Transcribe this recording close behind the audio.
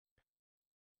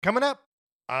Coming up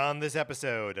on this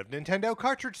episode of Nintendo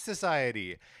Cartridge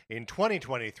Society in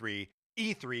 2023,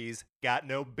 E3's got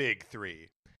no big three.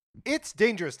 It's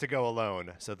dangerous to go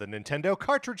alone, so the Nintendo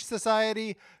Cartridge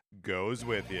Society goes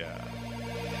with you.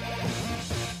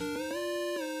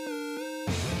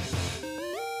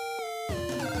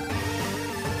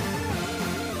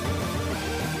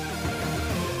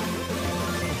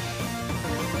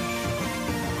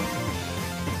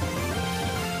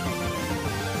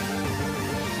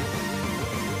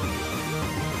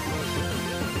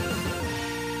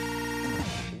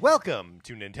 Welcome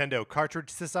to Nintendo Cartridge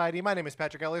Society. My name is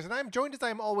Patrick Ellers, and I'm joined as I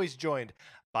am always joined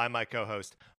by my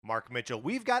co-host, Mark Mitchell.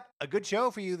 We've got a good show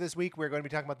for you this week. We're going to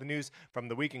be talking about the news from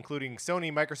the week, including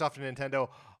Sony, Microsoft, and Nintendo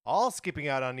all skipping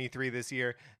out on E3 this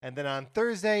year. And then on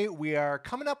Thursday, we are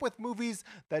coming up with movies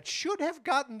that should have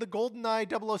gotten the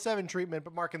GoldenEye 007 treatment.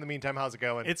 But Mark, in the meantime, how's it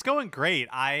going? It's going great.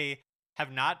 I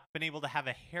have not been able to have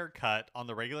a haircut on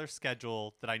the regular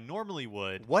schedule that I normally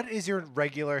would. What is your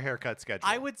regular haircut schedule?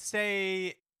 I would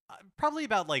say probably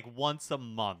about like once a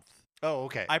month. Oh,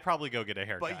 okay. I probably go get a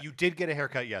haircut. But you did get a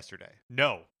haircut yesterday.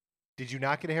 No. Did you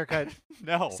not get a haircut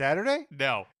No. Saturday?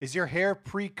 No. Is your hair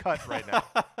pre-cut right now?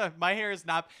 My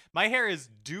hair is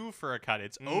due for a cut.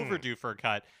 It's overdue for a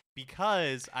cut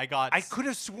because I could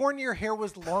have sworn your hair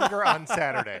was longer on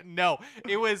Saturday. No,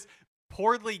 it was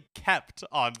poorly kept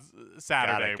on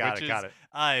Saturday, Got which it.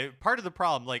 is part of the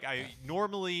problem. Like I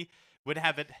normally would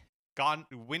have it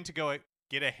when to go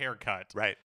get a haircut.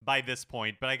 Right. By this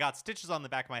point, but I got stitches on the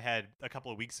back of my head a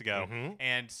couple of weeks ago, Mhm.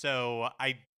 and so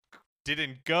I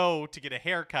didn't go to get a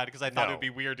haircut because I thought it would be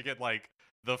weird to get like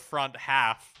the front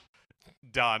half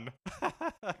done.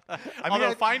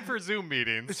 Although fine for Zoom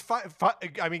meetings. It's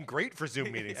I mean, great for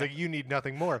Zoom meetings. Yeah. Like, you need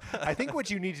nothing more. I think what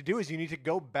you need to do is you need to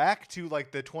go back to like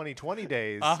the 2020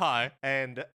 days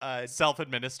and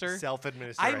Self-administer.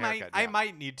 self-administer a haircut. I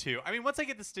might need to. I mean, once I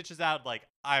get the stitches out, like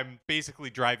I'm basically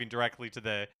driving directly to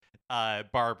the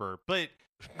barber, but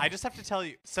I just have to tell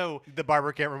you. So The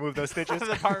barber can't remove those stitches?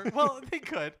 well, they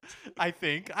could. I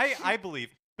think. I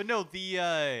believe. But no,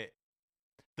 the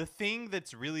thing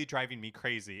that's really driving me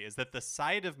crazy is that the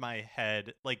side of my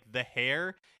head, like the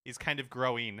hair, is kind of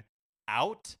growing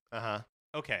out. Uh-huh.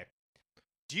 Okay.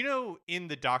 Do you know in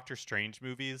the Doctor Strange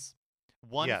movies,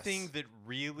 one Yes. thing that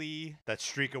really That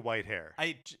streak of white hair.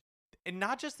 and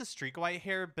not just the streak of white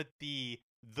hair, but the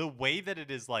way that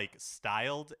it is like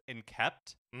styled and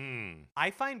kept, I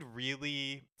find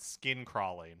really skin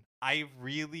crawling. I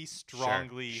really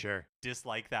strongly Sure.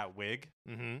 dislike that wig.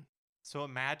 Mm-hmm. So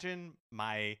imagine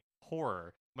my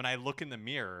horror when I look in the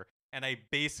mirror and I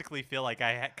basically feel like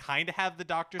I kind of have the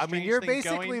Doctor Strange I mean, you're thing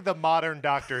basically going. the modern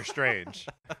Doctor Strange.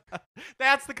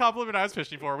 That's the compliment I was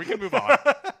fishing for. We can move on.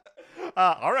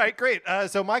 All right, great.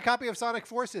 So my copy of Sonic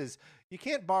Forces, you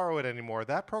can't borrow it anymore.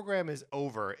 That program is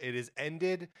over. It is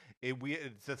ended.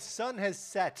 The sun has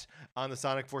set on the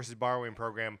Sonic Forces borrowing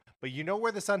program, but you know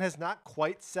where the sun has not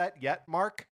quite set yet,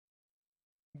 Mark?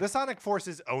 The Sonic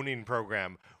Forces owning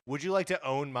program. Would you like to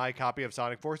own my copy of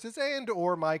Sonic Forces and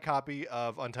or my copy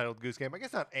of Untitled Goose Game? I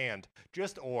guess not and,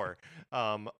 just or.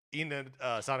 In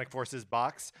a Sonic Forces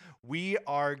box. We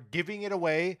are giving it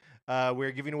away.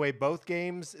 We're giving away both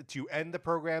games to end the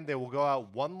program. They will go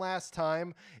out one last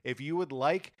time. If you would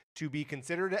like to be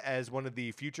considered as one of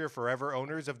the future forever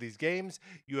owners of these games,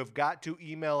 you have got to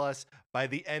email us by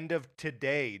the end of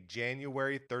today,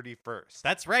 January 31st.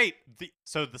 That's right.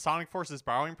 So the Sonic Forces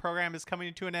borrowing program is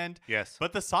coming to an end. Yes.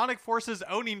 But the Sonic Forces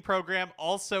owning program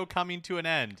also coming to an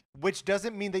end. Which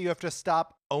doesn't mean that you have to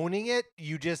stop owning it.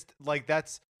 You just, like,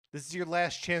 this is your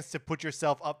last chance to put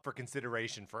yourself up for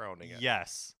consideration for owning it.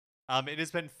 Yes. It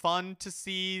has been fun to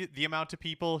see the amount of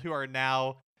people who are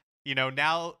now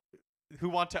who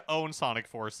want to own Sonic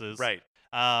Forces. Right.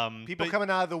 People coming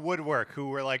out of the woodwork who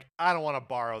were like, I don't want to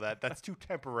borrow that. That's too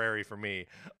temporary for me.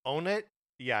 Own it?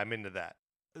 Yeah, I'm into that.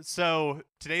 So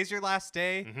today's your last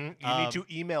day. Mm-hmm. You need to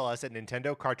email us at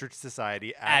Nintendo Cartridge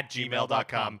Society at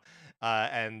gmail.com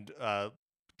and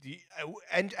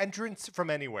entrance from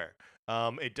anywhere.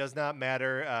 It does not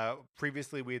matter.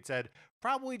 Previously, we had said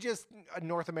probably just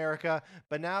North America,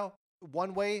 but now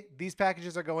one way these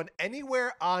packages are going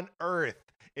anywhere on Earth.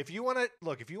 If you want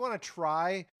to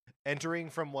try entering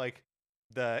from like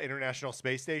the International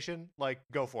Space Station, like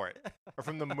go for it, or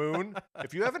from the moon.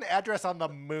 If you have an address on the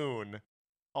moon,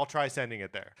 I'll try sending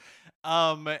it there.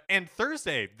 And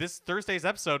this Thursday's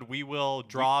episode, we will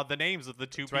draw the names of the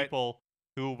two people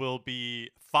who will be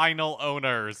final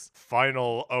owners.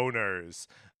 Final owners.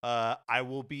 I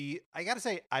gotta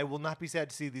say, I will not be sad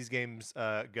to see these games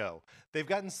go. They've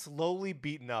gotten slowly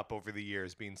beaten up over the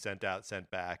years, being sent out, sent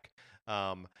back.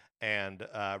 and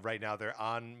right now they're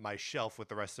on my shelf with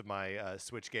the rest of my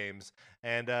Switch games,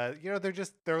 and they're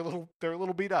a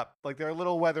little beat up, like they're a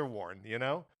little weather worn.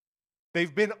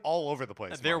 They've been all over the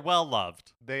place. They're Mark. well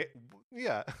loved.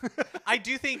 Yeah. I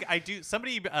do.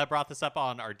 Somebody brought this up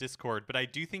on our Discord, but I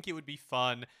do think it would be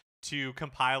fun to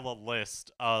compile a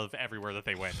list of everywhere that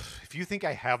they went. If you think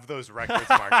I have those records,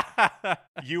 Mark,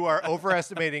 you are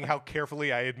overestimating how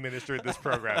carefully I administered this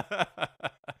program.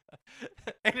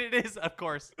 And it is, of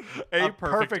course, a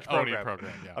perfect program. owning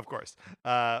program. Yeah. Of course.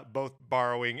 Both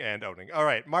borrowing and owning. All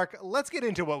right, Mark, let's get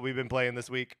into what we've been playing this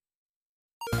week.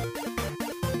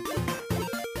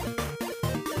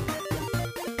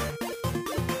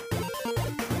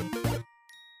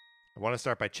 I want to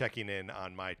start by checking in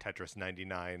on my Tetris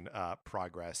 99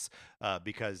 progress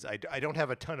because I don't have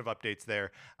a ton of updates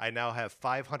there. I now have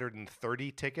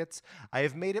 530 tickets. I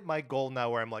have made it my goal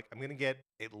now where I'm going to get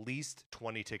at least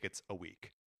 20 tickets a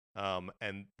week.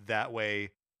 And that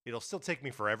way, it'll still take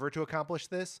me forever to accomplish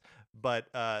this, but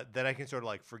then I can sort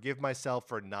of forgive myself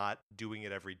for not doing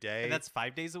it every day. And that's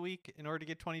 5 days a week in order to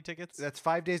get 20 tickets? That's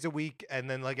 5 days a week. And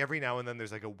then every now and then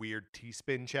there's a weird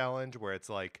T-spin challenge where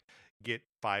it's get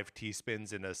 5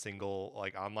 T-spins in a single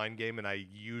online game, and I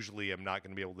usually am not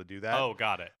going to be able to do that. Oh,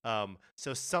 got it.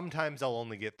 So sometimes I'll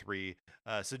only get 3.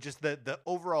 So just the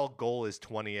overall goal is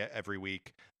 20 every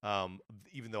week.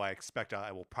 Even though I expect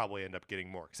I will probably end up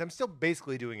getting more because I'm still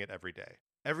basically doing it every day.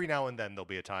 Every now and then there'll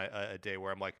be a day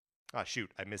where I'm like, oh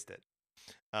shoot, I missed it.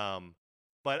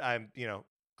 But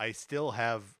I still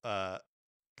have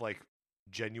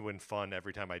genuine fun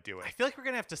every time I do it. I feel like we're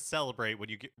gonna have to celebrate when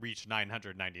you reach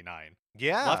 999.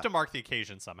 Yeah, we'll have to mark the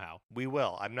occasion somehow. We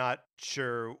will. I'm not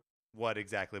sure what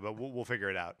exactly, but we'll figure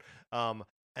it out.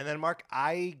 And then, Mark,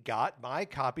 I got my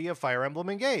copy of Fire Emblem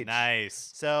Engage.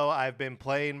 Nice. So I've been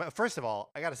playing. First of all,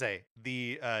 I gotta say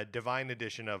the Divine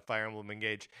Edition of Fire Emblem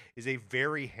Engage is a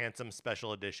very handsome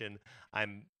special edition.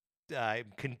 I'm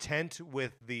content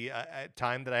with the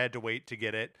time that I had to wait to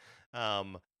get it.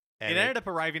 It ended up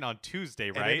arriving on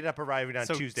Tuesday, right? It ended up arriving on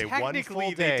Tuesday. Technically, 1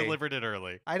 full day. they delivered it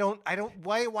early. I don't.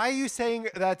 Why are you saying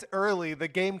that's early? The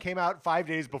game came out 5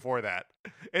 days before that.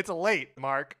 It's late,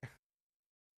 Mark.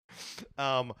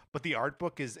 But the art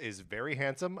book is very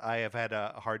handsome. I have had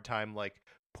a hard time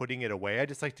putting it away. I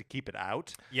just like to keep it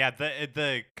out. Yeah,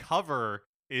 the cover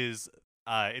is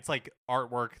it's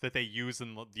artwork that they use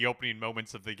in the opening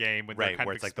moments of the game when they're kind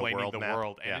of explaining the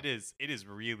world, and yeah. it is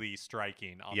really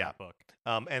striking on Yeah. that book.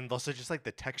 And also just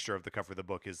the texture of the cover of the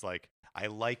book is I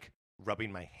like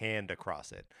rubbing my hand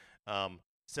across it.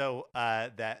 So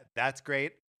that's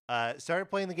great. Started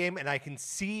playing the game, and I can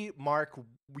see, Mark,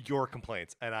 your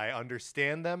complaints, and I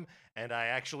understand them, and I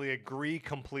actually agree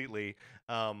completely.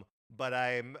 But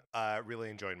I'm really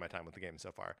enjoying my time with the game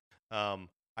so far.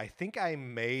 I think I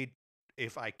may,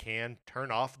 if I can,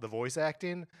 turn off the voice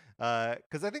acting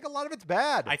because I think a lot of it's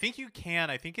bad. I think you can.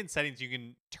 I think in settings you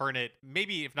can turn it,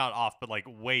 maybe if not off, but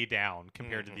way down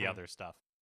compared to the other stuff.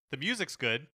 The music's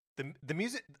good. The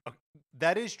music,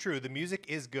 that is true. The music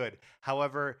is good.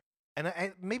 However,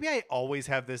 and maybe I always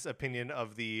have this opinion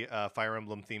of the Fire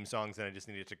Emblem theme songs, and I just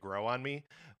need it to grow on me.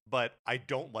 But I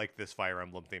don't like this Fire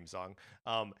Emblem theme song.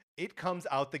 It comes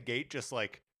out the gate just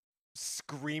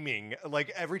screaming.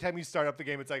 Every time you start up the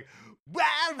game, it's right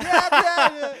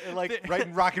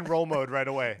in rock and roll mode right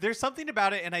away. There's something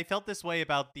about it, and I felt this way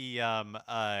about the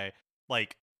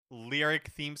lyric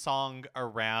theme song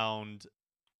around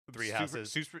Three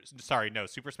Houses. Super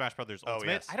Smash Brothers Ultimate.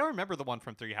 Oh, yes. I don't remember the one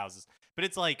from Three Houses, but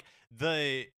it's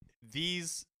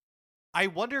these. I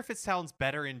wonder if it sounds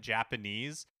better in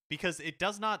Japanese because it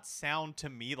does not sound to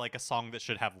me like a song that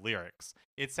should have lyrics.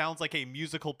 It sounds like a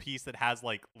musical piece that has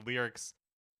lyrics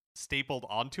stapled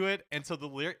onto it, and so the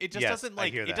lyric it just doesn't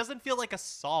it doesn't feel like a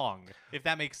song, if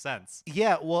that makes sense.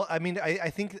 Yeah, well, I mean, I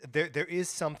think there is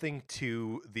something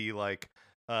to the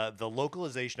the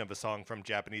localization of a song from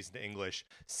Japanese to English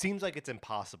seems like it's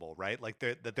impossible, right?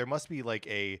 There must be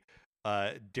a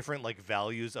different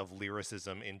values of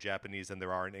lyricism in Japanese than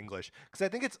there are in English, because I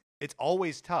think it's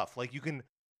always tough. You can,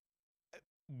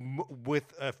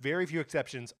 with very few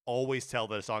exceptions, always tell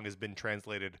that a song has been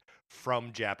translated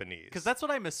from Japanese. Because that's what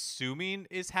I'm assuming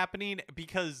is happening,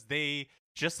 because they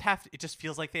just it just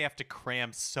feels like they have to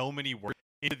cram so many words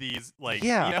into these,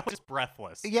 just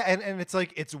breathless. Yeah, and it's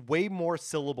it's way more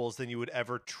syllables than you would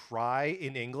ever try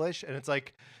in English, and it's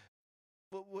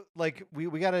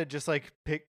we gotta just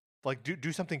pick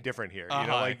do something different here.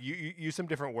 You use some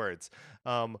different words.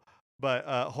 But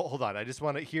hold on, I just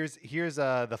want to here's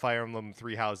the Fire Emblem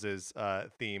Three Houses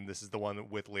theme. This is the one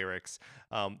with lyrics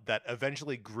that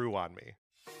eventually grew on me.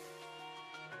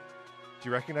 Do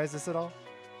you recognize this at all?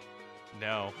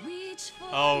 No.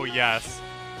 Oh, yes.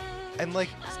 And like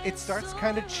it starts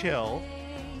kind of chill,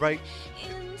 right?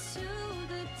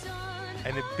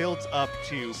 And it builds up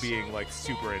to being like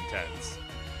super intense.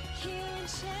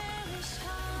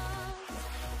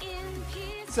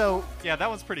 So Yeah, that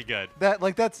one's pretty good. that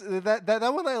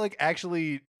that one that like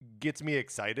actually gets me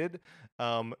excited.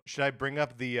 Should I bring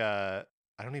up the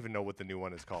I don't even know what the new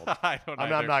one is called. I don't know.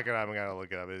 I'm gonna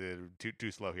look it up. It's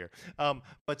too slow here.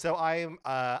 But so I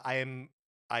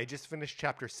just finished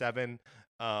chapter 7.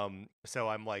 So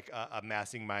I'm like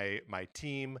amassing my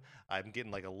team. I'm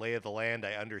getting like a lay of the land.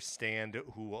 I understand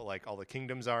who like all the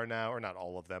kingdoms are now, or not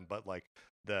all of them, but like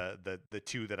the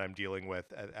two that I'm dealing with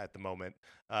at the moment.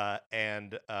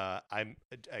 And I'm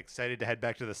excited to head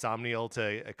back to the Somniel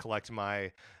to collect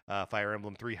my Fire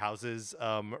Emblem Three Houses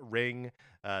ring.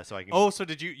 So I can. Oh, so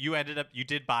did you ended up you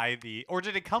did buy the, or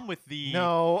did it come with the?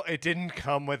 No, it didn't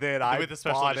come with it. I with the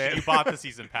special bought edition. it. You bought the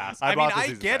season pass. I bought the I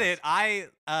season get pass. it.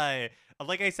 I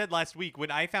like I said last week,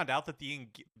 when I found out that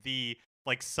the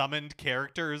like summoned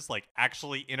characters like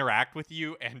actually interact with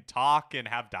you and talk and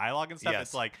have dialogue and stuff, Yes.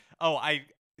 it's like, oh, I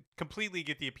completely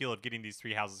get the appeal of getting these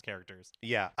Three Houses characters.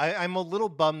 Yeah, I'm a little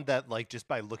bummed that like just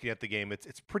by looking at the game,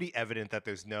 it's pretty evident that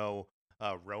there's no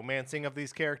romancing of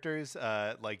these characters.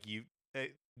 Like you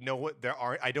know what there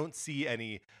are. I don't see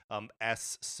any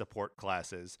S support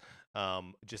classes.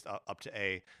 Just up to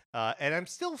A. And I'm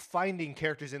still finding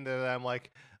characters in there that I'm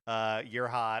like, you're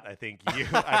hot. I think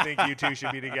you two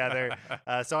should be together.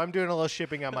 So I'm doing a little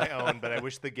shipping on my own, but I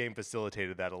wish the game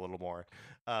facilitated that a little more.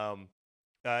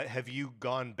 Have you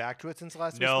gone back to it since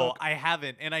last we No, spoke? I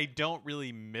haven't, and I don't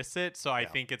really miss it, so I Yeah.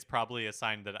 think it's probably a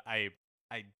sign that I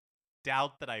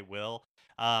doubt that I will.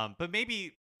 But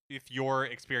maybe if your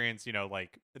experience,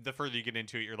 like the further you get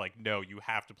into it, you're like, no, you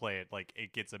have to play it. Like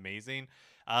it gets amazing.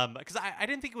 Because I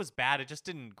didn't think it was bad. It just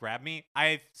didn't grab me.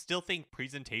 I still think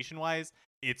presentation wise,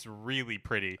 it's really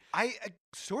pretty. I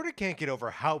sort of can't get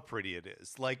over how pretty it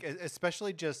is. Like,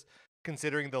 especially just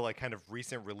considering the like kind of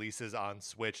recent releases on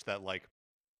Switch that like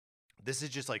this is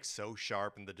just like so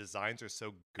sharp and the designs are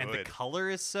so good. And the color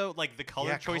is so like the color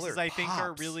Yeah, choices color I think are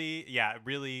pops.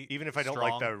 really Even if I don't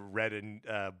strong. like the red and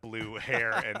blue hair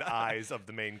and eyes of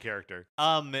the main character.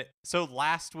 So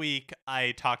last week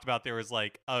I talked about there was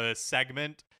like a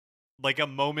segment, like a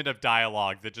moment of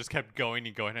dialogue that just kept going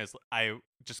and going. I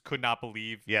just could not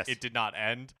believe Yes. it did not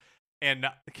end. And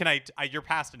you're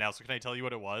past it now, so can I tell you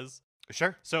what it was?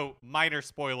 Sure. So minor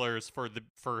spoilers for the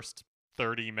first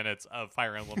 30 minutes of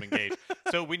Fire Emblem Engage.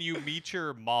 So when you meet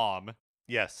your mom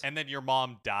Yes. and then your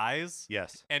mom dies,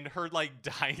 Yes. and her like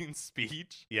dying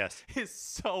speech Yes. is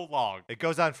so long. It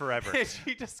goes on forever. And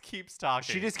she just keeps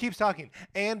talking. She just keeps talking,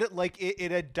 and like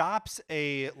it adopts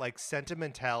a like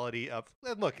sentimentality of,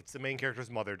 and look, it's the main character's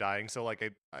mother dying, so like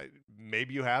I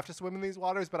maybe you have to swim in these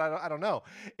waters, but I don't know.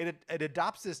 It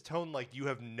adopts this tone like you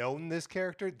have known these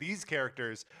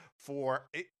characters for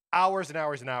hours and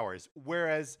hours and hours,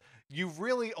 whereas you've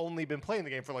really only been playing the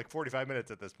game for like 45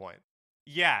 minutes at this point.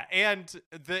 Yeah, and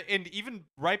even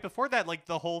right before that, like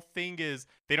the whole thing is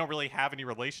they don't really have any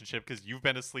relationship because you've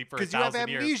been asleep for 1,000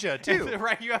 years. Because you have amnesia too.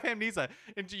 Right, you have amnesia,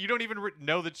 and you don't even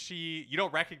know that you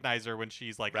don't recognize her when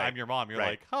she's like, Right, "I'm your mom." You're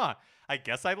right. like, "Huh? I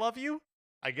guess I love you."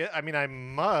 I mean, I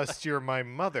must. You're my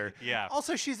mother. Yeah.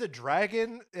 Also, she's a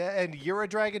dragon, and you're a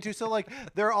dragon too. So, like,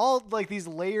 they're all like these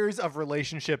layers of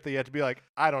relationship that you have to be like,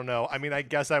 I don't know. I mean, I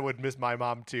guess I would miss my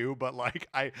mom too, but like,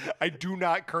 I do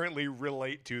not currently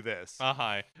relate to this.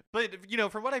 Uh-huh. But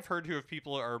from what I've heard, who if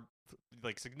people are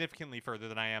like significantly further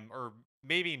than I am, or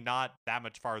maybe not that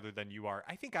much farther than you are.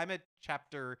 I think I'm at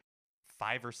chapter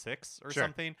 5 or 6 or Sure.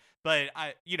 something. But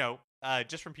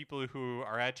just from people who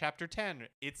are at chapter 10,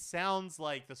 it sounds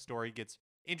like the story gets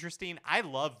interesting. I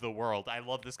love the world. I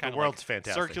love this kind The of world's like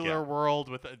fantastic, circular yeah. world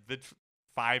with the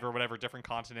 5 or whatever different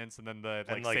continents, and then the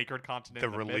And, like sacred continent, the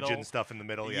in the religion middle. stuff in the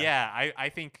middle. Yeah. Yeah, I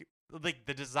think like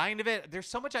the design of it, there's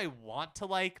so much I want to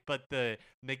like, but the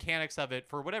mechanics of it,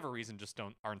 for whatever reason, just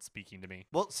aren't speaking to me.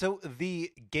 Well, so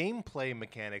the gameplay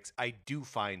mechanics I do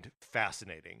find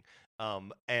fascinating.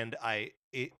 And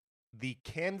the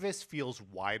canvas feels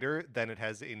wider than it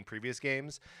has in previous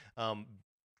games,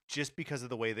 just because of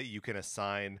the way that you can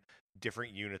assign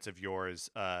different units of yours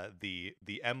the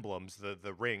emblems,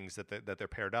 the rings that they're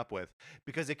paired up with,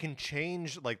 because it can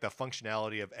change like the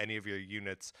functionality of any of your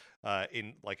units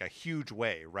in like a huge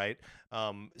way, right?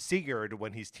 Sigurd,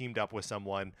 when he's teamed up with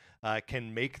someone,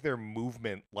 can make their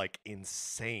movement like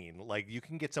insane. Like you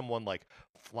can get someone like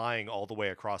flying all the way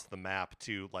across the map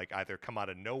to like either come out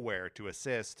of nowhere to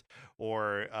assist,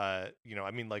 or I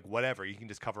mean, like whatever, you can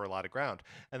just cover a lot of ground.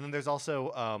 And then there's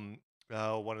also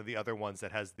one of the other ones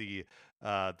that has the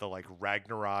like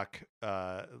Ragnarok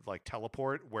like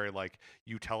teleport, where like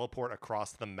you teleport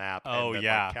across the map Oh and then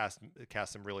yeah. like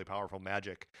cast some really powerful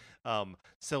magic.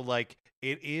 So like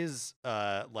it is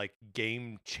like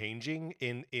game changing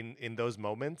in those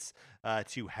moments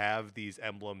to have these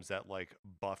emblems that like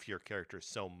buff your character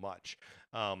so much.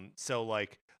 So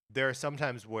like there are some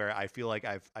times where I feel like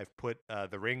I've put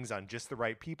the rings on just the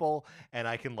right people, and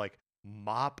I can like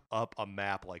mop up a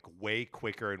map like way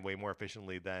quicker and way more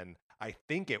efficiently than I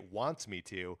think it wants me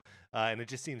to. And it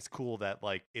just seems cool that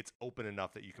like it's open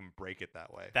enough that you can break it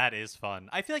that way. That is fun.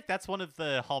 I feel like that's one of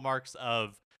the hallmarks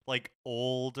of like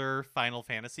older Final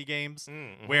Fantasy games,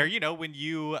 Mm-hmm. where when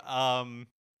you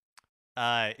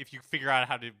if you figure out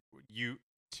how to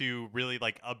really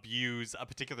like abuse a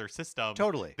particular system,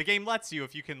 Totally. the game lets you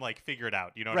if you can like figure it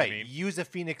out. You know Right. what I mean? Use a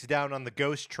phoenix down on the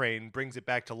ghost train, brings it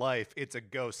back to life. It's a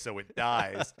ghost, so it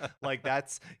dies. Like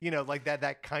that's like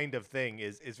that kind of thing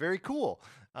is very cool.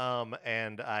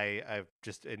 And I've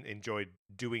just enjoyed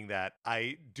doing that.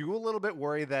 I do a little bit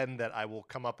worry then that I will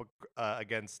come up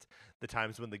against the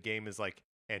times when the game is like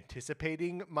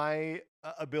anticipating my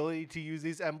ability to use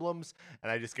these emblems,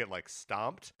 and I just get like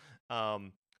stomped.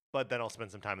 But then I'll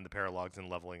spend some time in the paralogs and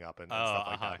leveling up and stuff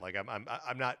like that. Like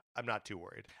I'm not too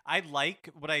worried. I like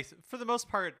for the most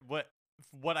part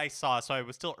what I saw. So I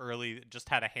was still early, just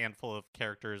had a handful of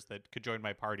characters that could join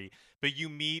my party. But you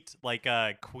meet like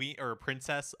a queen or a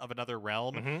princess of another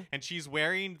realm, and she's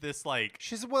wearing this like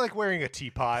she's like wearing a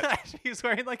teapot. She's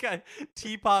wearing like a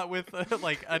teapot with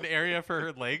like an area for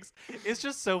her legs. It's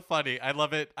just so funny. I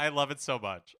love it. I love it so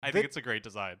much. I think it's a great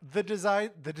design. The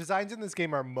designs in this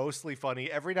game are mostly funny.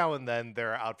 Every now and then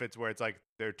there are outfits where it's like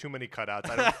there are too many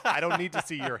cutouts. I don't need to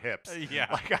see your hips. Yeah.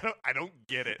 Like I don't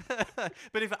get it.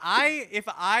 But if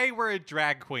I were a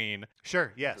drag queen,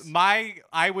 sure, yes.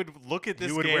 I would look at this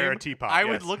You would game. wear a teapot. I yes.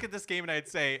 would look at this game and I'd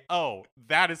say, "Oh,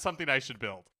 that is something I should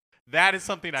build. That is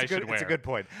something I should wear." It's a good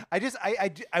point.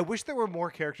 I wish there were more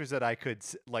characters that I could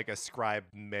like ascribe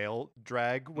male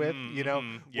drag with,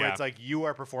 where it's like you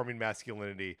are performing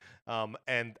masculinity,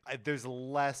 and there's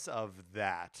less of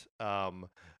that.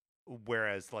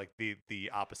 Whereas like the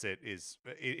opposite is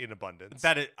in abundance.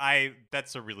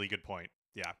 That's a really good point.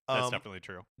 Yeah, that's definitely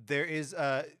true. There is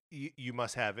you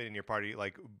must have it in your party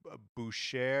like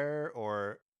Boucher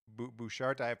or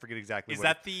Bouchard. I forget exactly. Is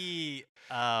that the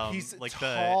he's like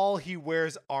tall? He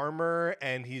wears armor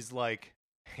and he's like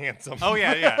handsome. Oh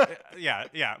yeah.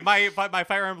 My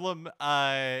Fire Emblem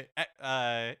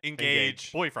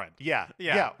engaged boyfriend.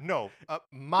 Yeah. No,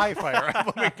 my Fire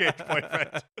Emblem engaged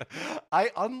boyfriend.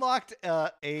 I unlocked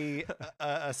a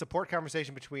support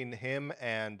conversation between him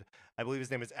and I believe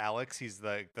his name is Alex. He's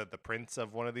the prince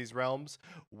of one of these realms.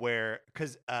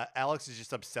 Because Alex is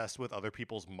just obsessed with other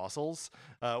people's muscles.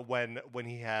 When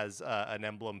he has an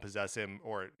emblem possess him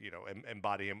or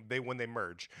embody him, when they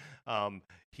merge,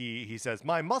 he says,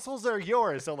 "My muscles are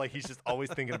yours." So like he's just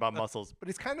always thinking about muscles. But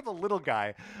he's kind of a little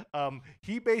guy.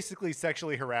 He basically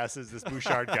sexually harasses this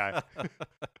Bouchard guy,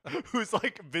 who's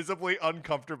like visibly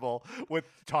uncomfortable with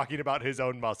talking about his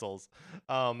own muscles.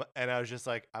 And I was just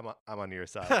like, I'm on your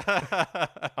side.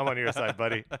 I'm on your side,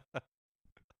 buddy.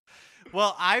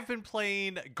 Well, I've been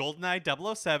playing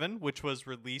GoldenEye 007, which was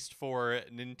released for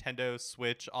Nintendo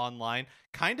Switch Online.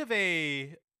 Kind of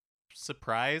a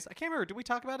surprise. I can't remember. Did we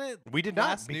talk about it? We did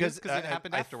not, because it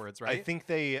happened afterwards, right? I think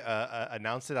they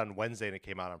announced it on Wednesday and it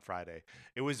came out on Friday.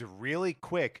 It was really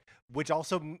quick, which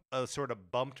also sort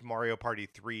of bumped Mario Party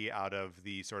 3 out of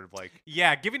the sort of like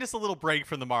giving us a little break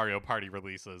from the Mario Party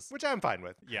releases, which I'm fine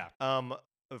with. Yeah.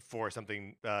 For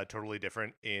something totally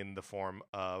different in the form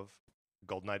of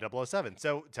GoldenEye 007.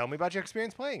 So tell me about your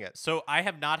experience playing it. So I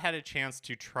have not had a chance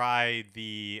to try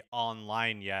the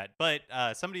online yet, but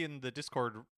somebody in the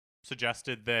Discord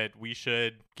suggested that we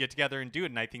should get together and do it,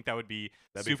 and I think that would be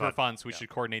super fun. So we should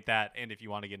coordinate that. And if you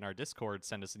want to get in our Discord,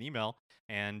 send us an email,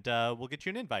 and we'll get you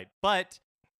an invite. But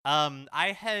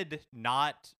I had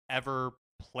not ever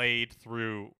played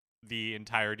through the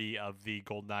entirety of the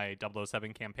GoldenEye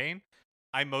 007 campaign.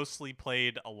 I mostly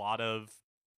played a lot of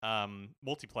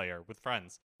multiplayer with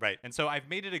friends. Right. And so I've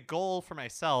made it a goal for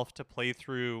myself to play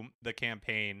through the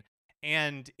campaign,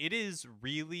 and it is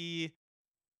really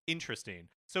interesting.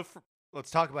 So let's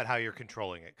talk about how you're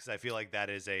controlling it, because I feel like that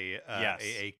is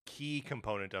a key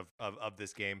component of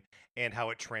this game and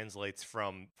how it translates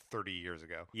from 30 years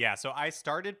ago. Yeah, so I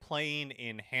started playing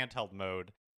in handheld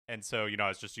mode. And so, I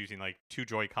was just using like 2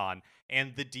 Joy-Con,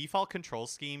 and the default control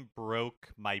scheme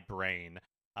broke my brain.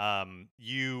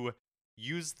 You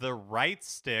use the right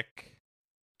stick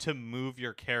to move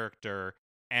your character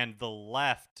and the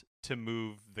left to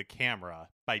move the camera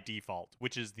by default,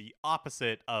 which is the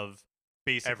opposite of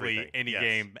basically Everything. any Yes.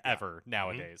 game Yeah. ever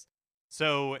nowadays.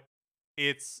 So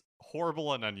it's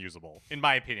horrible and unusable, in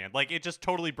my opinion. Like, it just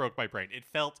totally broke my brain. It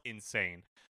felt insane.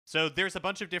 So there's a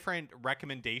bunch of different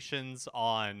recommendations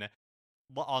online.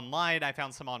 I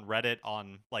found some on Reddit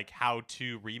on like how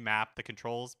to remap the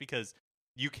controls, because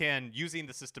you can, using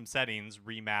the system settings,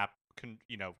 remap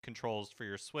controls for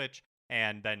your Switch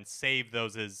and then save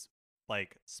those as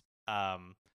like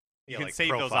you can like save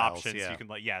those profiles, options. yeah. You can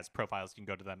as profiles, you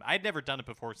can go to them. I'd never done it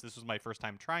before, so this was my first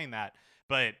time trying that,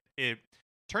 but it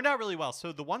turned out really well.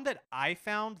 So the one that I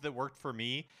found that worked for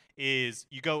me is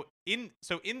you go in.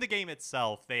 So in the game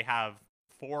itself, they have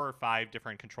 4 or 5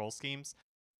 different control schemes.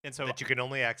 And so that you can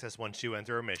only access once you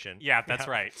enter a mission. yeah, that's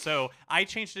right. So I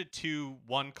changed it to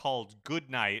one called Good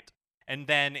Night, and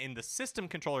then in the system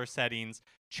controller settings,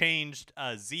 changed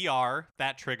ZR,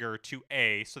 that trigger, to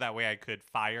A, so that way I could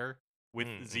fire with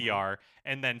ZR,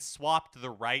 and then swapped the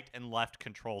right and left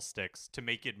control sticks to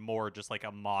make it more just like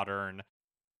a modern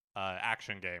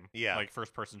action game, like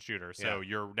first-person shooter. So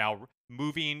you're now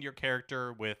moving your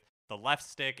character with the left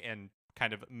stick and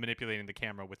kind of manipulating the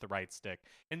camera with the right stick.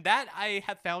 And that I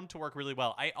have found to work really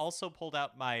well. I also pulled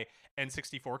out my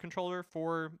N64 controller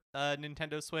for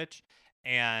Nintendo Switch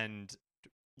and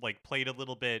like played a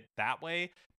little bit that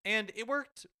way, and it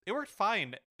worked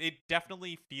fine. It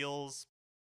definitely feels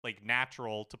like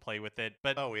natural to play with it,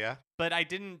 but but I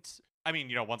didn't. I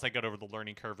mean, once I got over the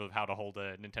learning curve of how to hold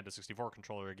a Nintendo 64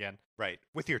 controller again. Right.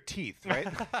 With your teeth, right?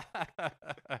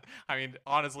 I mean,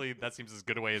 honestly, that seems as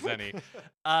good a way as any.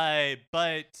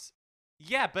 But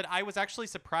I was actually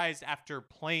surprised after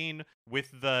playing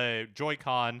with the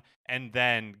Joy-Con and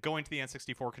then going to the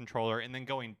N64 controller and then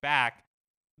going back.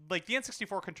 Like, the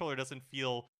N64 controller doesn't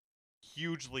feel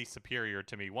hugely superior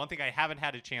to me. One thing I haven't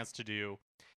had a chance to do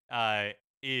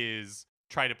is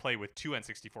try to play with 2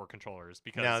 N64 controllers,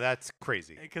 because no, that's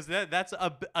crazy. Because that's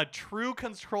a true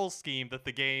control scheme that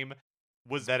the game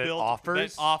was that built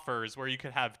it offers, where you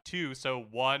could have 2, so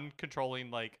one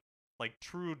controlling like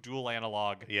true dual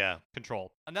analog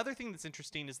control. Another thing that's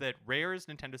interesting is that Rare's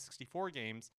Nintendo 64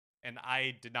 games, and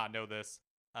I did not know this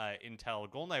until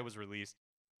GoldenEye was released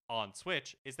on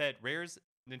Switch, is that Rare's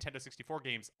Nintendo 64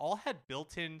 games all had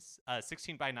built-in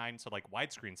 16:9, so like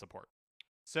widescreen support.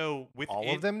 So with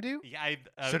all of them do? Yeah.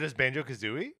 So does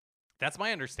Banjo-Kazooie? That's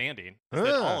my understanding. Is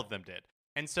that all of them did.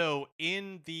 And so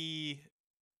in the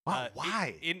why?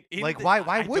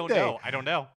 Why would they? I don't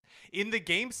know. In the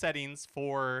game settings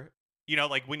for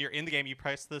like when you're in the game, you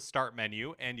press the start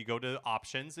menu and you go to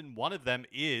options, and one of them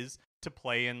is to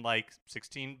play in like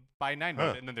 16:9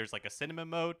 mode, and then there's like a cinema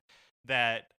mode.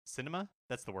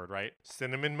 That's the word, right?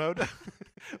 Cinnamon mode?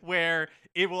 Where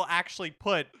it will actually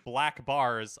put black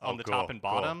bars on the top and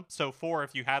bottom. So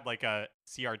if you had like a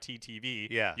CRT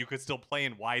TV, you could still play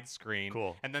in widescreen.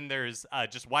 Cool. And then there's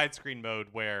just widescreen mode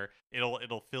where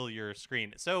it'll fill your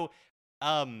screen. So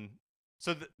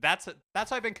that's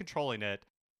how I've been controlling it.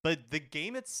 But the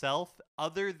game itself,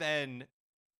 other than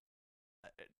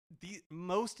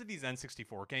most of these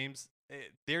N64 games,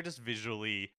 they're just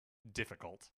visually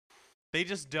difficult. They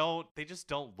just don't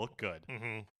look good.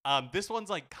 This one's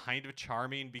like kind of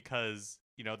charming because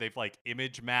they've like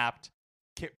image mapped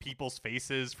people's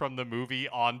faces from the movie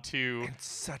onto. It's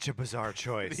such a bizarre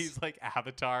choice. These like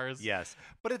avatars. Yes,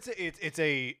 but it's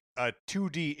a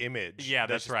 2D image. Yeah,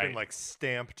 that's right. Been like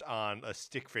stamped on a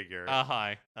stick figure.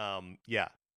 Yeah.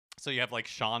 So you have like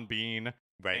Sean Bean,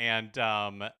 right?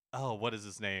 And what is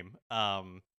his name?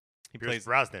 He plays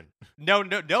Brosnan. No.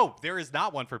 There is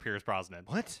not one for Pierce Brosnan.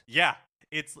 What? Yeah,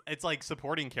 it's like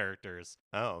supporting characters.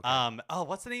 Oh. Okay.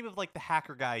 What's the name of like the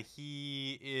hacker guy?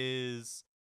 He is.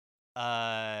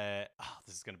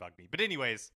 This is gonna bug me. But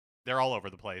anyways, they're all over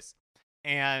the place.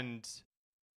 And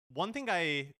one thing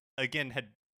I again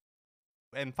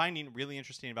am finding really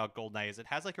interesting about GoldenEye is it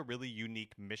has like a really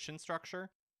unique mission structure.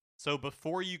 So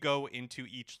before you go into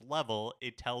each level,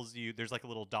 it tells you there's like a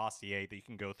little dossier that you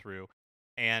can go through.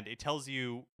 And it tells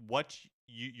you what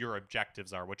your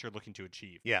objectives are, what you're looking to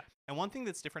achieve. Yeah. And one thing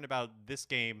that's different about this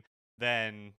game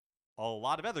than a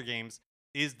lot of other games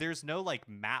is there's no like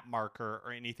map marker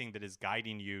or anything that is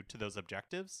guiding you to those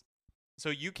objectives. So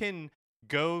you can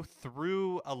go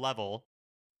through a level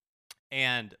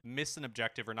and miss an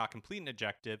objective or not complete an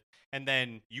objective, and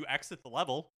then you exit the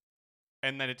level,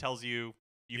 and then it tells you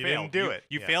you failed. Didn't do it.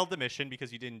 You failed the mission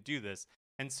because you didn't do this.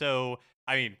 And so,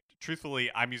 I mean,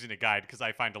 truthfully, I'm using a guide because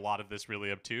I find a lot of this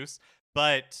really obtuse.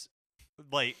 But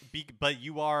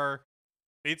you are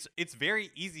It's very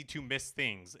easy to miss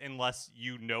things unless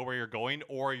you know where you're going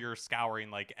or you're scouring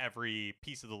like every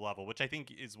piece of the level, which I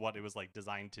think is what it was like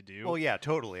designed to do. Well, yeah,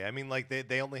 totally. I mean, like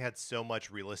they only had so much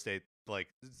real estate, like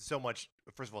so much.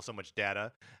 First of all, so much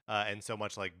data, and so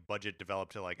much like budget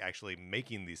developed to like actually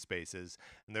making these spaces.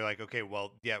 And they're like, okay,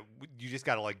 well, yeah, you just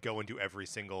got to like go into every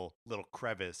single little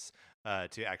crevice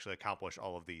to actually accomplish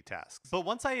all of the tasks. But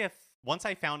once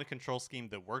I found a control scheme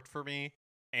that worked for me,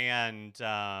 and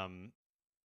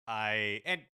I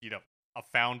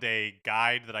found a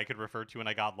guide that I could refer to when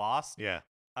I got lost. Yeah,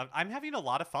 I'm having a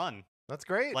lot of fun. that's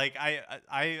great. Like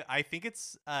I think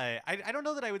it's I don't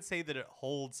know that I would say that it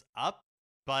holds up,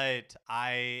 but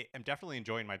I am definitely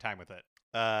enjoying my time with it.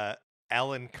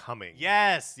 Alan Cumming.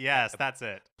 Yes, that's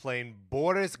it. Playing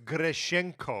Boris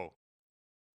Grishenko.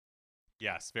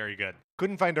 Yes, very good.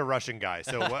 Couldn't find a Russian guy,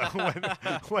 so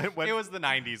when it was the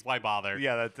 90s, why bother?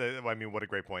 Yeah, that's. I mean, what a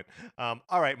great point. All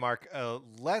right, Mark.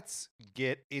 Let's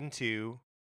get into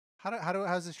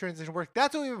how's this transition work?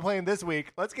 That's what we've been playing this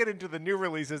week. Let's get into the new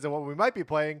releases and what we might be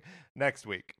playing next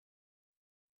week.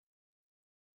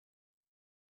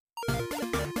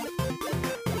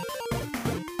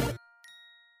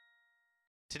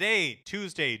 Today,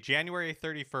 Tuesday, January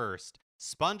 31st,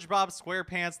 SpongeBob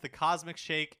SquarePants The Cosmic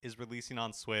Shake is releasing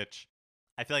on Switch.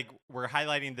 I feel like we're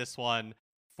highlighting this one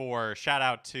for shout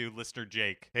out to listener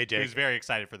Jake. Hey, Jake. Who's very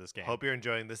excited for this game. Hope you're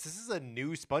enjoying this. This is a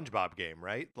new SpongeBob game,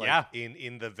 right? Like, yeah.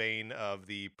 In the vein of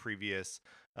the previous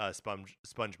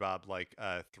SpongeBob, like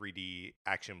 3D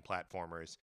action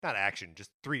platformers. Not action,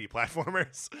 just 3D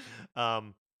platformers.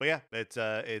 But yeah, it's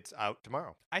out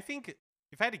tomorrow. I think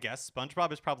if I had to guess,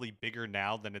 SpongeBob is probably bigger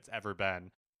now than it's ever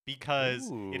been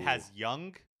because it has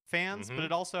young fans, but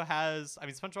it also has. I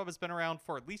mean, SpongeBob has been around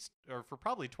for for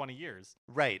probably 20 years.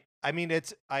 Right. I mean,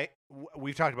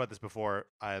 we've talked about this before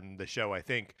on the show, I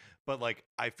think, but like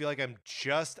I feel like I'm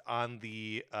just on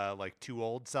the like too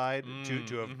old side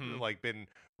to have like been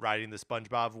riding the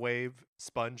SpongeBob wave.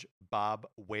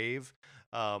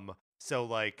 So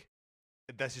like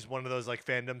that's just one of those like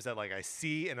fandoms that like I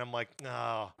see and I'm like,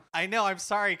 oh. I know. I'm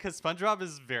sorry because SpongeBob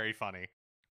is very funny.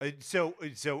 So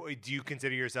do you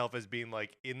consider yourself as being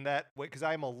like in that way? Because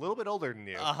I'm a little bit older than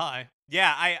you.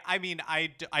 Yeah. I mean,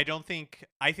 I don't think.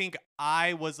 I think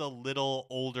I was a little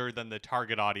older than the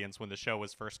target audience when the show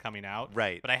was first coming out.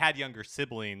 Right. But I had younger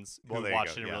siblings who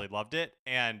watched it and really loved it,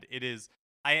 and it is.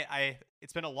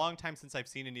 It's been a long time since I've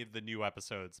seen any of the new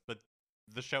episodes, but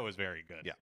the show is very good.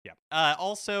 Yeah. Yeah.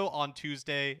 Also on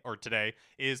Tuesday or today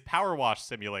is Power Wash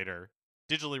Simulator.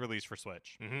 Digitally released for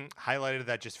Switch. Highlighted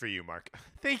that just for you, Mark.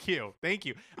 Thank you.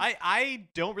 I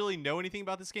don't really know anything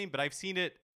about this game, but I've seen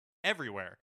it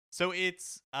everywhere. So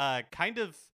it's kind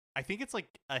of, I think it's like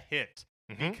a hit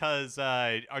because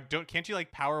can't you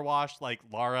like power wash like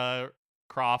Lara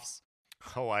Croft's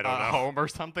I don't know, home or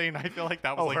something? I feel like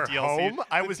that was like her DLC. Home?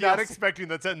 I was not expecting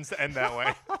that sentence to end that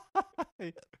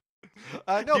way.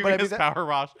 No, but I mean power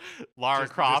wash Lara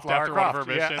Croft Lara after Croft, one of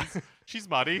her missions. She's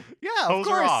muddy. Yeah, hose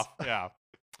of course. her off. Yeah.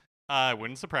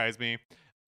 Wouldn't surprise me.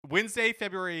 Wednesday,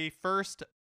 February 1st,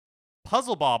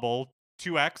 Puzzle Bobble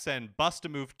 2X and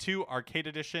Bust-A-Move 2 Arcade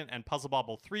Edition and Puzzle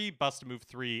Bobble 3 Bust-A-Move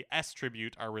 3 S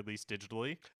Tribute are released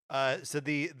digitally. So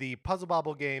the Puzzle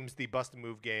Bobble games, the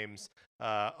Bust-A-Move games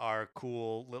are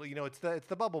cool. Little, it's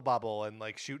the Bubble Bobble and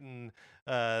like shooting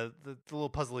the little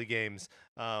puzzly games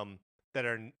that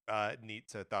are neat.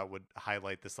 So I thought would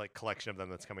highlight this like collection of them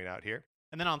that's coming out here.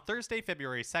 And then on Thursday,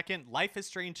 February 2nd, Life is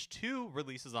Strange 2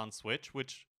 releases on Switch,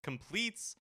 which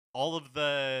completes all of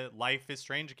the Life is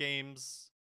Strange games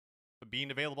being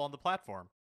available on the platform.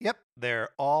 Yep,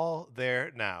 they're all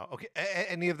there now. Okay,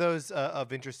 any of those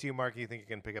of interest to you, Mark? You think you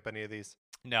can pick up any of these?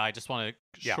 No, I just want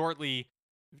to shortly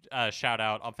shout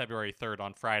out on February 3rd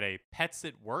on Friday, Pets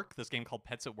at Work. This game called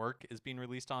Pets at Work is being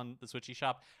released on the Switch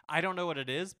eShop. I don't know what it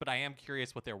is, but I am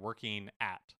curious what they're working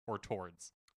at or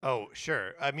towards. Oh,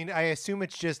 sure. I mean, I assume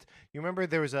it's just, you remember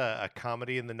there was a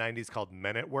comedy in the 90s called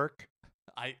Men at Work?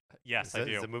 Yes, I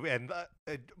do. It's a movie, and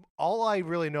all I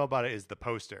really know about it is the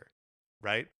poster,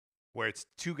 right? Where it's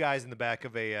two guys in the back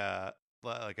of a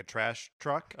like a trash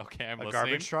truck. Okay, I'm listening.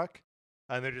 Garbage truck,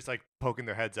 and they're just like poking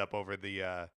their heads up over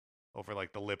the over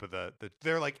like the lip of the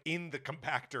they're like in the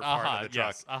compactor part of the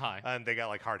truck, and they got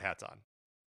like hard hats on.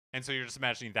 And so you're just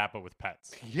imagining that, but with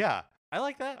pets. Yeah. I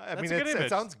like that. I mean, it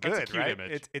sounds good, That's a cute right?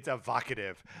 Image. It's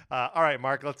evocative. All right,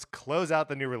 Mark, let's close out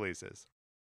the new releases.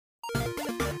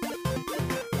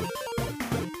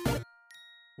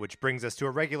 Which brings us to a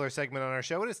regular segment on our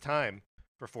show. It is time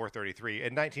for 433.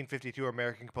 In 1952,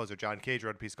 American composer John Cage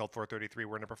wrote a piece called 433,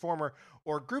 wherein a performer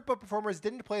or group of performers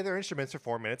didn't play their instruments for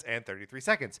 4 minutes and 33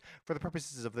 seconds. For the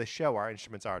purposes of this show, our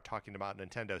instruments are talking about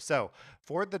Nintendo. So,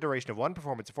 for the duration of one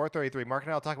performance of 433, Mark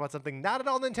and I will talk about something not at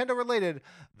all Nintendo related,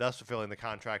 thus fulfilling the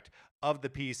contract of the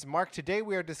piece. Mark, today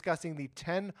we are discussing the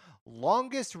 10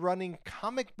 longest running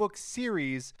comic book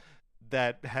series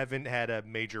that haven't had a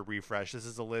major refresh. This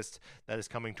is a list that is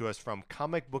coming to us from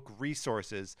Comic Book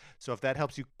Resources. So if that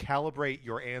helps you calibrate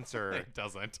your answer, It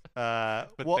doesn't. but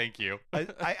Thank you.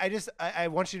 I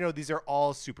want you to know these are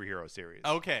all superhero series.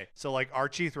 Okay. So like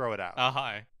Archie, throw it out.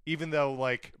 Hi. Even though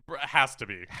like Has to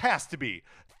be.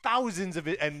 thousands of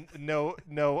it, and no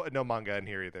manga in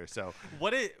here either. So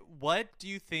What do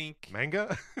you think?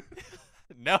 manga.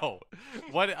 No.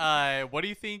 What do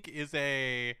you think is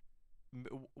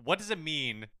what does it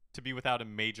mean to be without a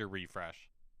major refresh?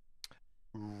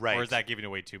 Right. Or is that giving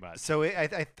away too much? So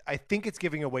I think it's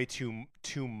giving away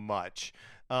too much.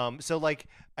 So like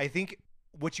I think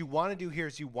what you want to do here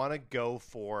is you want to go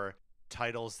for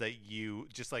titles that you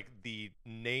just like the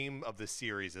name of the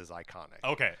series is iconic.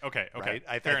 Okay. Right?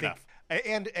 Fair enough.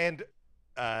 And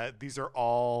these are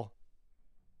all.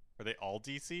 Are they all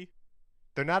DC?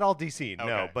 They're not all DC, no,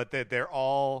 Okay. but they're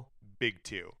all big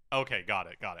two. Okay, got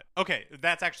it. Okay,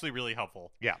 that's actually really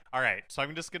helpful. Yeah. All right, so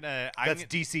I'm just gonna. That's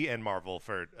DC and Marvel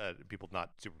for people not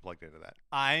super plugged into that.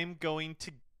 I'm going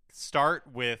to start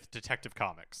with Detective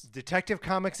Comics. Detective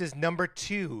Comics is number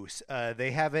 2.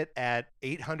 They have it at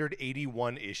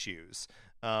 881 issues,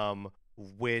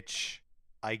 which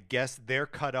I guess their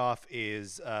cutoff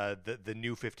is the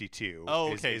new 52.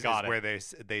 Oh, okay, got it. Where they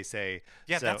say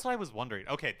Yeah, so, that's what I was wondering.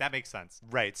 Okay, that makes sense.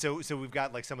 right. So we've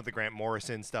got like some of the Grant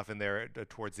Morrison stuff in there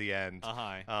towards the end.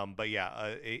 But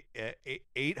yeah,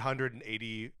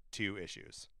 882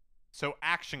 issues. So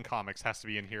Action Comics has to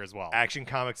be in here as well. Action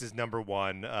Comics is number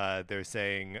 1. They're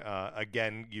saying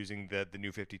again using the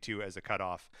new 52 as a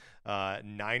cutoff,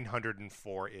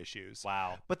 904 issues.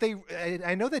 Wow. But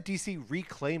I know that DC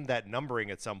reclaimed that numbering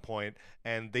at some point,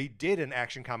 and they did an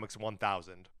Action Comics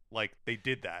 1000. Like they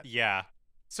did that. Yeah.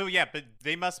 So yeah, but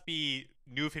they must be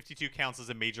New 52 counts as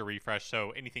a major refresh,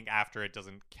 so anything after it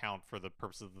doesn't count for the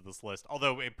purposes of this list.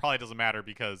 Although it probably doesn't matter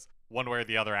because one way or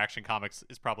the other, Action Comics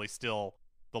is probably still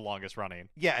the longest running.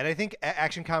 Yeah, and I think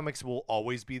Action Comics will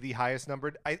always be the highest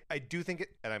numbered. I do think it,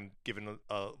 and I'm giving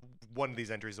one of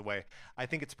these entries away. I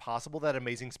think it's possible that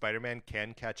Amazing Spider-Man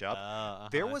can catch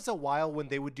up. There was a while when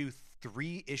they would do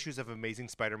 3 issues of Amazing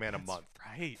Spider-Man a month.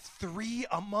 Right. 3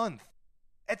 a month.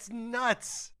 It's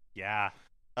nuts. Yeah.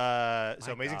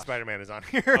 So Amazing gosh. Spider-Man is on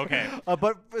here. Okay.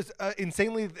 But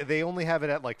insanely, they only have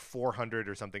it at like 400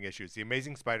 or something issues. The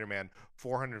Amazing Spider-Man,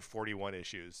 441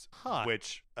 issues,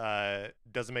 which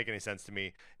doesn't make any sense to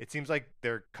me. It seems like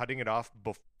they're cutting it off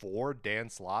before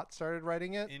Dan Slott started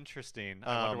writing it. Interesting.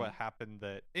 I wonder what happened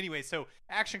that. Anyway, so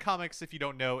Action Comics, if you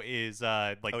don't know, is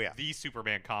the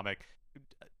Superman comic.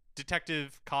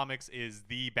 Detective Comics is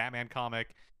the Batman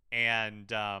comic,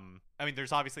 and I mean,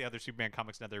 there's obviously other Superman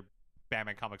comics and other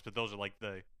Batman comics, but those are like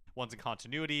the ones in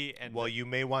continuity. And well, you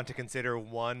may want to consider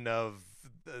one of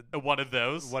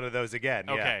those again.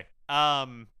 Okay. Yeah.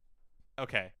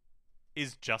 Okay.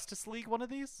 Is Justice League one of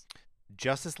these?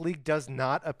 Justice League does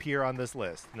not appear on this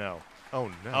list. No. Oh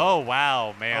no. Oh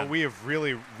wow, man. Oh, we have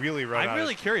really run. I'm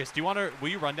really curious. Will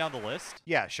you run down the list?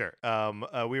 Yeah, sure.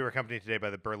 We were accompanied today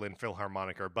by the Berlin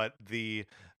Philharmoniker, but the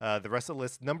rest of the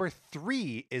list, number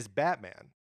 3 is Batman.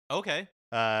 Okay.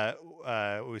 It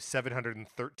was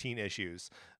 713 issues.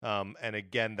 And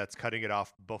again, that's cutting it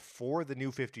off before the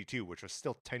new 52, which was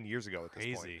still 10 years ago at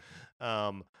this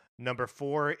point. Number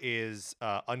 4 is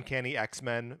Uncanny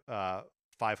X-Men,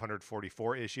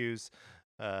 544 issues.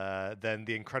 Then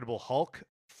The Incredible Hulk,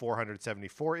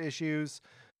 474 issues.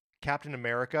 Captain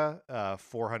America,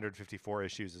 454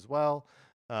 issues as well.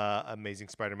 Amazing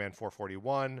Spider-Man,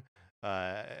 441.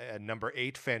 Number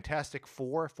 8, Fantastic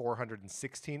Four,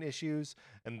 416 issues,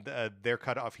 and their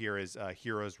cutoff here is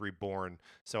Heroes Reborn.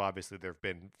 So obviously there have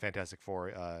been Fantastic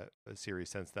Four series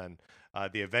since then.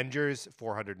 The Avengers,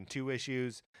 402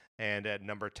 issues, and at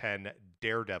number 10,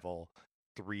 Daredevil,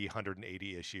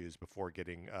 380 issues before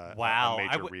getting wow. a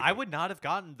major reboot. I would not have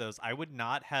gotten those. I would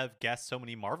not have guessed so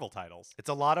many Marvel titles. It's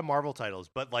a lot of Marvel titles,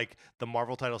 but like the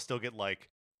Marvel titles still get like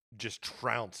just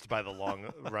trounced by the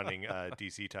long-running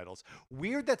DC titles.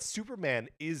 Weird that Superman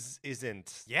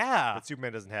isn't. Yeah. That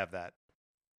Superman doesn't have that.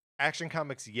 Action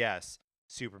Comics, yes.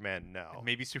 Superman, no.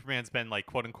 Maybe Superman's been like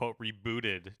quote-unquote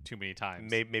rebooted too many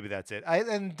times. Maybe that's it.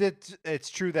 It's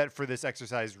true that for this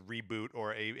exercise, reboot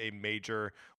or a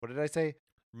major, what did I say?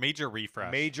 Major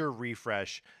refresh. Major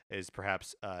refresh is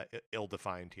perhaps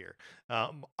ill-defined here.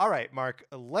 All right, Mark,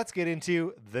 let's get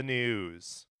into the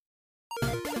news.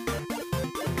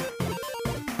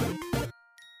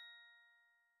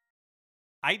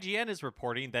 IGN is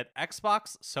reporting that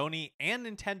Xbox, Sony, and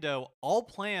Nintendo all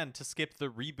plan to skip the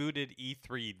rebooted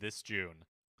E3 this June.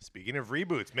 Speaking of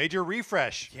reboots, major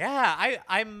refresh. Yeah,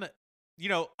 I'm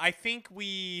I think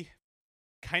we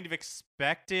kind of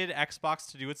expected Xbox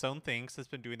to do its own thing, because it's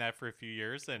been doing that for a few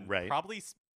years, and Right. probably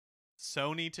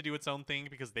Sony to do its own thing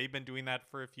because they've been doing that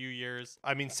for a few years.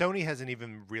 I mean, Sony hasn't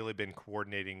even really been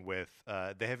coordinating with.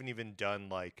 They haven't even done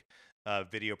like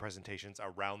video presentations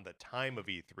around the time of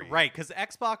E3. Right, because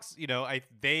Xbox,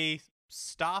 they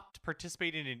stopped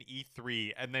participating in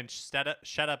E3 and then set up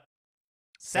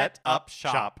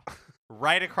shop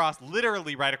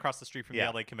literally right across the street from Yeah.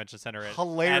 the LA Convention Center at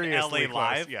Hilariously LA close,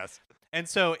 Live. yes. And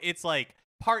so it's like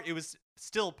it was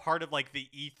still part of like the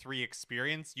E3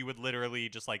 experience. You would literally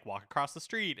just like walk across the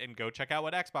street and go check out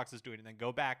what Xbox is doing and then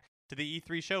go back to the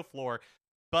E3 show floor.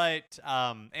 But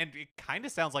and it kind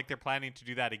of sounds like they're planning to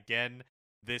do that again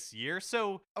this year.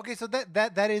 So Okay, so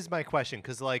that is my question,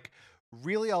 because like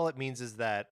really all it means is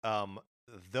that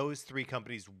those three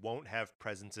companies won't have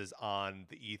presences on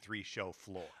the E3 show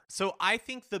floor. So I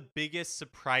think the biggest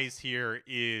surprise here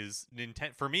is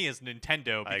for me is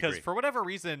Nintendo, I because agree. for whatever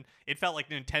reason it felt like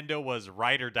Nintendo was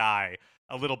ride or die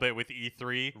a little bit with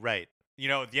E3. Right.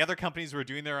 The other companies were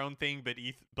doing their own thing,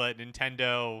 but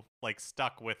Nintendo like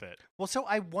stuck with it. Well, so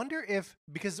I wonder if,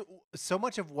 because so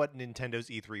much of what Nintendo's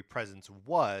E3 presence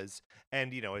was,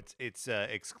 and it's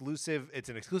exclusive. It's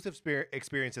an exclusive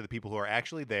experience of the people who are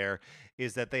actually there.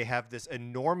 Is that they have this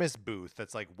enormous booth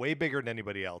that's like way bigger than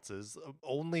anybody else's.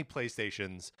 Only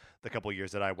PlayStation's, the couple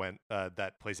years that I went,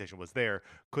 that PlayStation was there,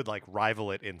 could like rival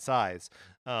it in size.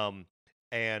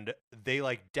 And they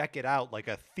like deck it out like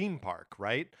a theme park,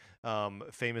 right?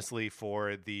 Famously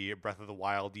for the Breath of the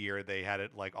Wild year, they had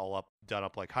it like all done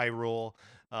up like Hyrule.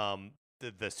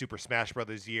 The Super Smash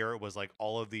Brothers year, it was like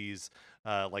all of these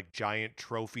like giant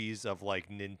trophies of like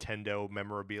Nintendo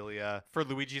memorabilia. For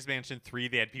Luigi's Mansion 3,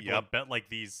 they had people Yep. bet like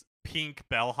these pink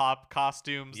bellhop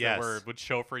costumes Yes. that would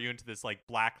chauffeur you into this like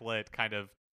blacklit kind of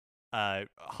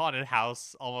haunted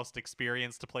house almost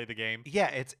experience to play the game. Yeah,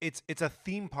 it's a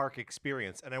theme park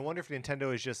experience, and I wonder if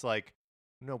Nintendo is just like,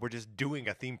 no, we're just doing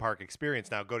a theme park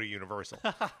experience now. Go to Universal,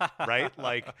 right?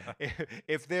 Like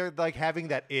if they're like having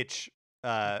that itch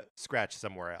scratch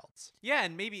somewhere else. Yeah,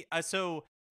 and maybe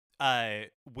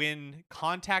when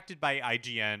contacted by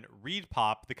IGN,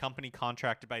 ReedPop, the company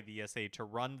contracted by the ESA to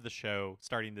run the show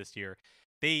starting this year,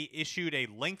 they issued a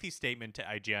lengthy statement to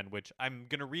IGN, which I'm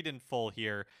going to read in full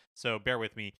here, so bear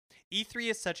with me.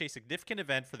 E3 is such a significant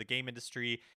event for the game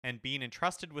industry, and being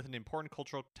entrusted with an important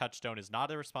cultural touchstone is not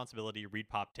a responsibility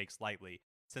ReedPop takes lightly.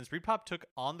 Since ReedPop took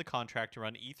on the contract to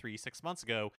run E3 6 months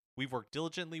ago, we've worked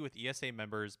diligently with ESA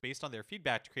members based on their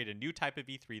feedback to create a new type of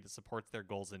E3 that supports their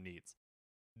goals and needs.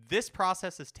 This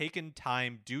process has taken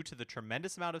time due to the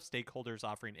tremendous amount of stakeholders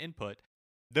offering input,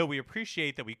 though we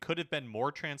appreciate that we could have been more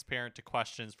transparent to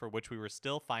questions for which we were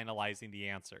still finalizing the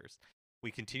answers.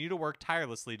 We continue to work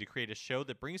tirelessly to create a show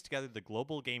that brings together the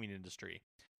global gaming industry.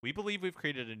 We believe we've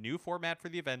created a new format for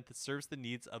the event that serves the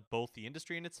needs of both the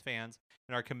industry and its fans,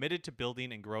 and are committed to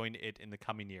building and growing it in the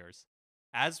coming years.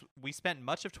 As we spent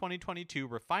much of 2022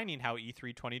 refining how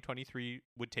E3 2023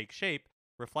 would take shape,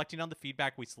 reflecting on the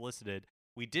feedback we solicited,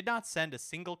 we did not send a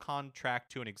single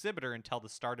contract to an exhibitor until the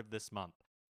start of this month.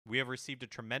 We have received a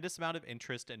tremendous amount of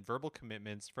interest and verbal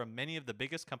commitments from many of the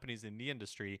biggest companies in the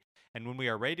industry, and when we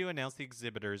are ready to announce the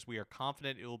exhibitors, we are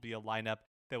confident it will be a lineup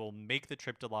that will make the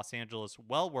trip to Los Angeles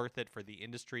well worth it for the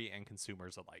industry and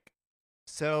consumers alike.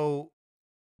 So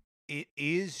it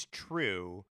is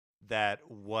true that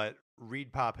what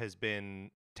ReedPop has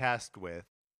been tasked with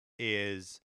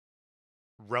is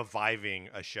reviving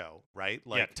a show, right?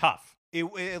 Like yeah, tough.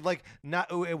 It like not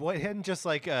it hadn't just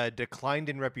like declined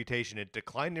in reputation. It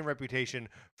declined in reputation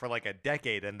for like a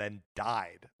decade and then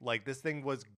died. Like this thing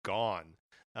was gone,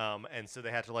 and so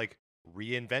they had to like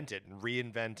reinvent it and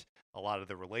reinvent a lot of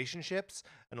the relationships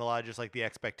and a lot of just like the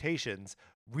expectations.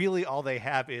 Really, all they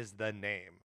have is the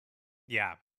name.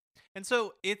 Yeah. And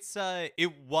so it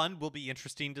will be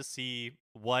interesting to see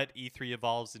what E3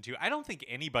 evolves into. I don't think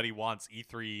anybody wants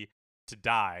E3 to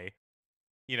die.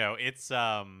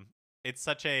 It's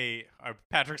such a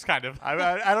Patrick's kind of I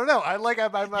don't know.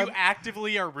 you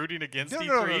actively are rooting against no,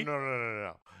 E3.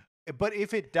 No. But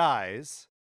if it dies,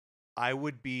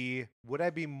 would I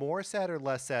be more sad or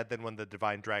less sad than when the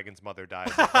Divine Dragon's mother dies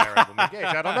in Fire Emblem Engage?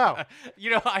 I don't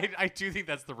know. I do think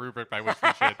that's the rubric by which we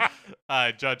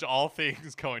should judge all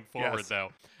things going forward, Yes. though.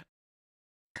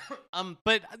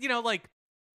 But like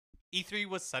E3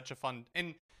 was such a fun,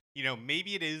 and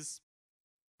maybe it is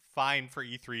fine for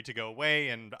E3 to go away,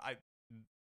 and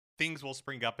things will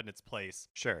spring up in its place.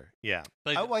 Sure, yeah.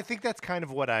 But I think that's kind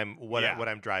of what I'm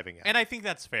driving at. and I think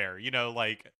that's fair.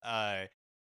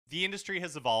 The industry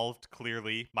has evolved,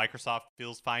 clearly. Microsoft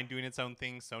feels fine doing its own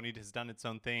thing. Sony has done its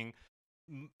own thing.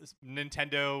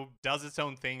 Nintendo does its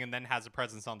own thing and then has a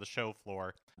presence on the show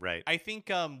floor. Right. I think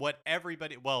what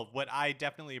I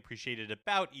definitely appreciated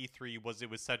about E3 was it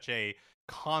was such a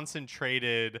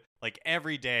concentrated, like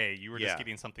every day you were just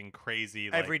getting something crazy.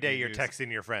 Every like, day you're news.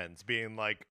 texting your friends being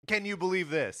like, can you believe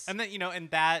this? And then, and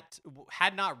that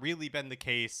had not really been the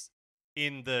case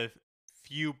in the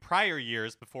few prior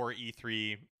years before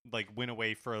E3 like went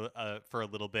away for a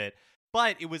little bit.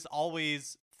 But it was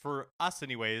always, for us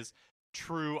anyways,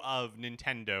 true of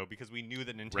Nintendo, because we knew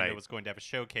that Nintendo was going to have a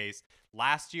showcase.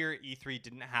 Last year E3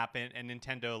 didn't happen, and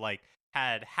Nintendo like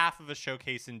had half of a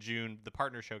showcase in June, the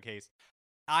partner showcase.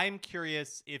 I'm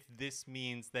curious if this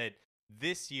means that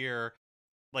this year,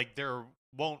 like,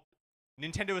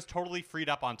 Nintendo is totally freed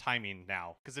up on timing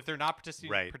now, because if they're not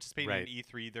participating in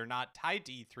E3, they're not tied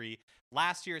to E3.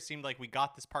 Last year, it seemed like we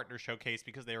got this partner showcase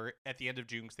because they were at the end of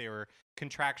June, because they were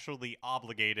contractually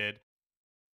obligated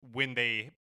when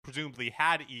they presumably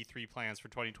had E3 plans for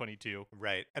 2022.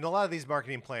 Right. And a lot of these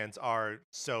marketing plans are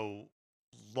so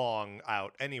long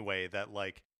out anyway that,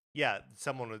 like, yeah,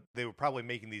 they were probably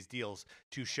making these deals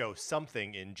to show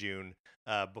something in June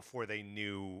before they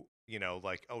knew,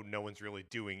 like, oh, no one's really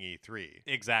doing E3.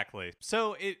 Exactly.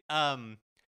 So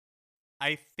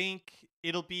I think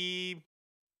it'll be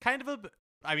kind of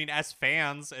as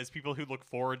fans, as people who look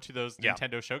forward to those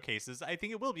Nintendo showcases, I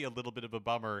think it will be a little bit of a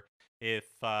bummer if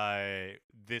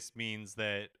this means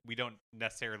that we don't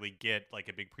necessarily get like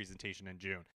a big presentation in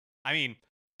June. I mean,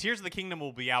 Tears of the Kingdom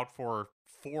will be out for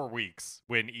 4 weeks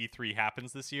when E3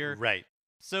 happens this year. Right.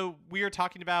 So we were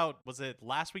talking about, was it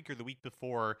last week or the week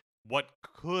before, what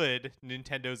could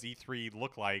Nintendo's E3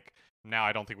 look like? Now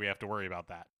I don't think we have to worry about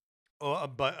that.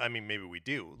 But I mean, maybe we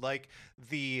do. Like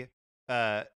the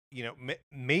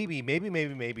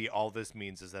maybe all this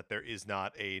means is that there is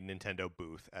not a Nintendo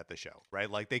booth at the show, right?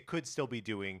 Like they could still be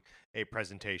doing a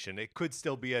presentation. It could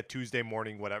still be a Tuesday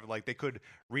morning, whatever. Like they could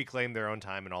reclaim their own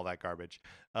time and all that garbage.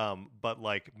 But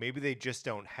like maybe they just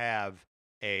don't have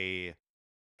a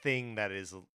thing that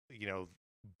is,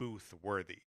 booth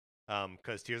worthy.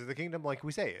 Because Tears of the Kingdom, like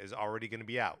we say, is already going to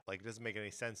be out. Like it doesn't make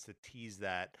any sense to tease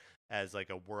that as like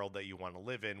a world that you want to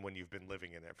live in when you've been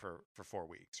living in it for 4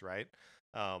 weeks, right?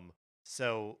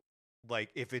 So like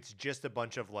if it's just a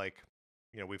bunch of like,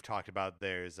 we've talked about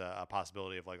there's a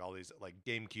possibility of like all these like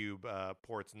GameCube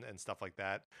ports and stuff like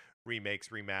that, remakes,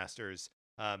 remasters.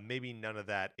 Maybe none of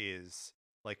that is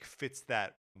like fits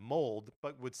that mold,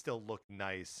 but would still look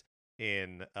nice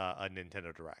in a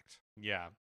Nintendo Direct. Yeah.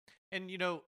 And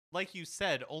like you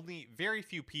said, only very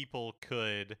few people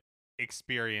could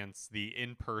experience the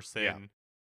in-person,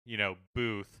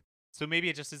 booth. So maybe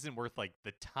it just isn't worth like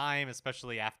the time,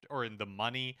 especially after, or in the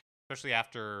money, especially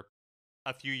after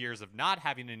a few years of not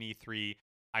having an E3.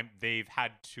 They've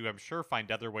had to, I'm sure, find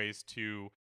other ways to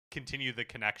continue the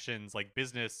connections, like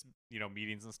business,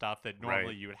 meetings and stuff that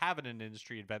normally you would have in an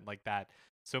industry event like that.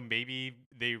 So maybe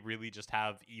they really just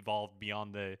have evolved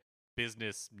beyond the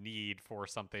business need for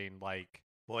something like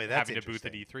having a booth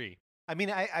at E3. I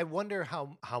mean, I wonder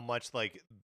how much like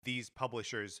these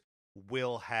publishers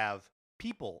will have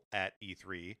people at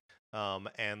E3,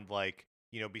 and like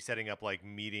be setting up like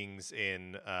meetings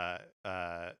in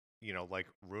like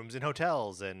rooms in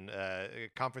hotels and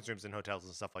conference rooms in hotels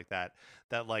and stuff like that.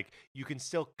 That like you can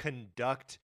still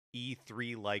conduct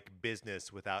E3 like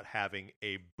business without having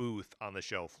a booth on the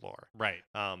show floor, right?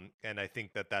 And I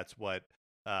think that's what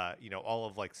all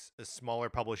of like smaller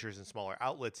publishers and smaller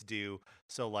outlets do.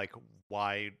 So like,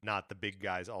 why not the big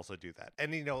guys also do that?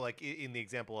 And like in the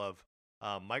example of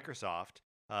Microsoft,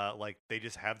 like they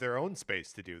just have their own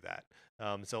space to do that.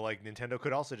 So like Nintendo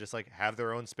could also just like have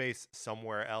their own space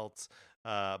somewhere else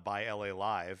by LA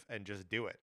Live and just do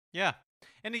it. Yeah.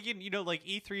 And again, like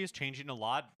E3 is changing a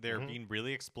lot. They're being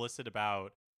really explicit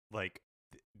about like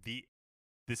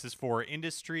this is for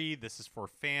industry, this is for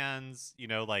fans,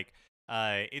 like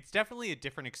it's definitely a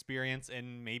different experience,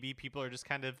 and maybe people are just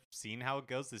kind of seeing how it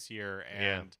goes this year.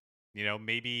 And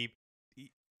maybe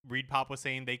Reed Pop was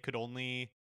saying they could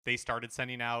only they started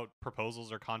sending out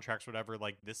proposals or contracts, whatever,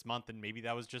 like this month, and maybe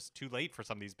that was just too late for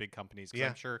some of these big companies. Because Yeah.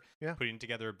 I'm sure Yeah. putting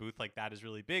together a booth like that is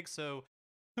really big. So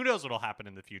who knows what'll happen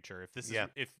in the future if Yeah.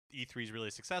 if E3 is really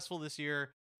successful this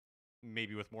year,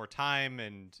 maybe with more time,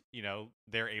 and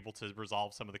they're able to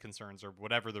resolve some of the concerns or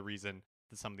whatever the reason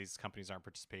that some of these companies aren't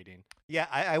participating. Yeah,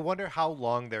 I wonder how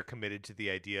long they're committed to the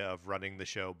idea of running the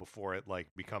show before it like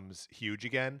becomes huge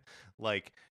again.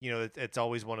 Like, it's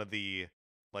always one of the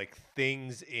like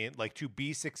things in like to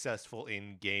be successful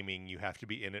in gaming, you have to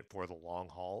be in it for the long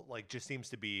haul. Like, just seems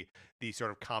to be the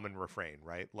sort of common refrain,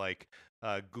 right? Like,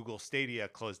 Google Stadia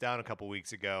closed down a couple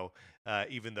weeks ago,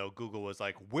 even though Google was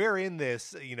like, "We're in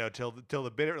this," till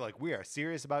the bitter, like, we are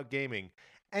serious about gaming,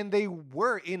 and they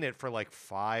were in it for like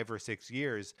 5 or 6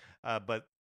 years, but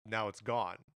now it's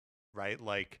gone, right?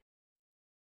 Like,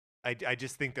 I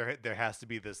just think there has to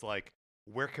be this like,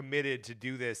 we're committed to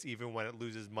do this even when it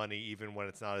loses money, even when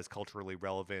it's not as culturally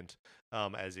relevant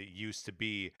as it used to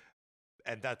be,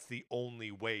 and that's the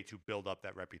only way to build up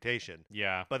that reputation.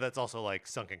 Yeah. But that's also like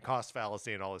sunken cost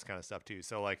fallacy and all this kind of stuff too.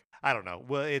 So like, I don't know.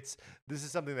 Well, this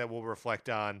is something that we'll reflect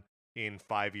on in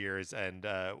 5 years, and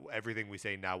everything we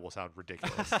say now will sound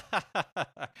ridiculous.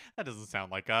 That doesn't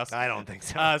sound like us. I don't think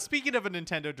so. Speaking of a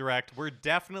Nintendo Direct, we're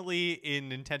definitely in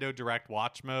Nintendo Direct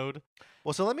watch mode.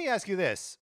 Well, so let me ask you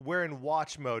this. We're in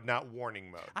watch mode, not warning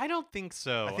mode. I don't think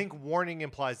so. I think warning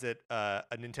implies that a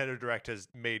Nintendo Direct has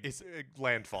made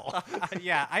landfall.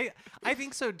 Yeah, I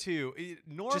think so too.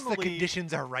 Normally, Just the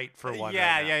conditions are right for one.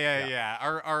 Yeah, right now. yeah.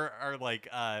 Our like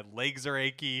legs are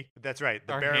achy. That's right.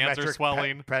 The Our hands are barometric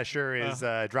swelling. pressure is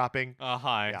dropping.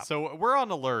 High. Yeah. So we're on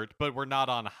alert, but we're not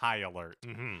on high alert.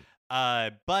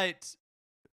 Mm-hmm. But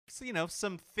so,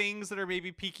 some things that are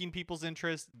maybe piquing people's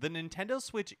interest. The Nintendo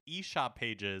Switch eShop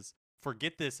pages for,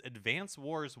 get this, Advance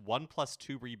Wars 1+2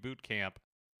 Reboot Camp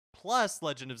plus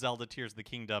Legend of Zelda Tears of the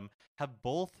Kingdom have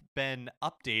both been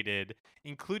updated,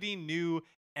 including new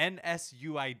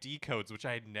NSUID codes, which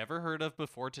I had never heard of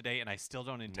before today, and I still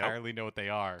don't entirely know what they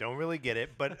are. Don't really get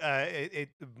it, but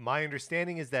my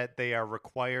understanding is that they are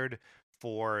required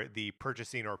for the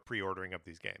purchasing or pre-ordering of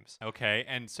these games. Okay,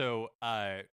 and so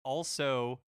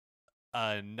also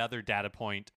another data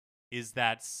point is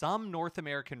that some North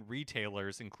American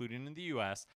retailers, including in the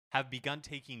US, have begun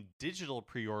taking digital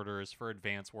pre-orders for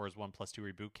Advance Wars 1+2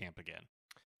 Reboot Camp again.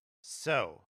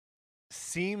 So,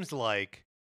 seems like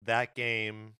that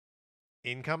game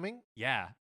incoming? Yeah,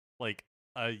 like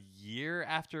a year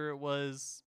after it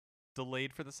was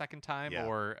delayed for the second time,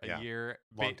 or a year,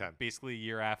 long time. Basically a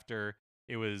year after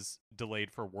it was delayed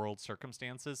for world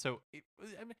circumstances. So,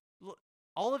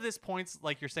 all of this points,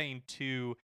 like you're saying,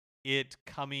 to it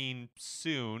coming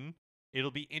soon. It'll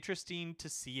be interesting to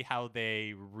see how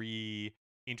they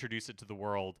reintroduce it to the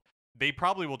world. They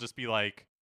probably will just be like,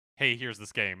 hey, here's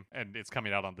this game, and it's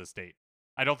coming out on this date.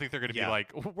 I don't think they're going to be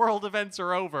like, world events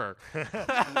are over. No.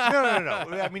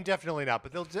 I mean, definitely not.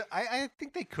 But I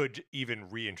think they could even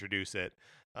reintroduce it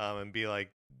and be like,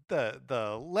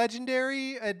 the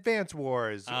legendary Advance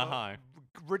Wars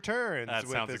returns. That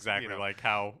with sounds this, exactly like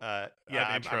how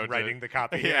I'm writing the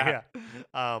copy. Yeah.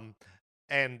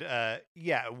 And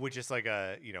which is like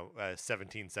a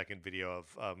 17-second video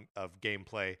of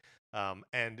gameplay,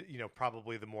 and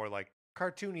probably the more like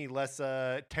cartoony, less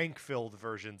tank-filled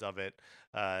versions of it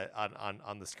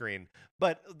on the screen.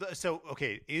 But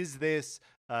is this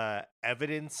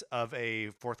evidence of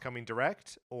a forthcoming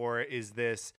Direct, or is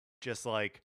this just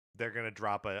like they're gonna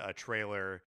drop a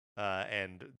trailer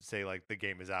and say like the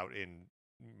game is out in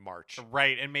March?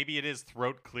 Right, and maybe it is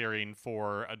throat clearing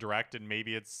for a Direct, and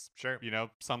maybe it's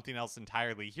something else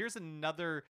entirely. Here's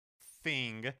another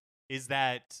thing, is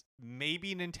that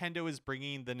maybe Nintendo is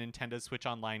bringing the Nintendo Switch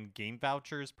Online Game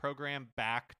Vouchers program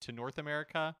back to North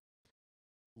America.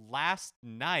 Last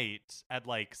night at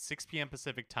like 6 p.m.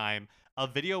 Pacific time, a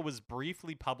video was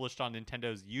briefly published on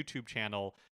Nintendo's YouTube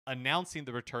channel announcing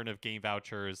the return of game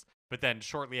vouchers, but then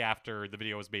shortly after, the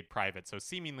video was made private. So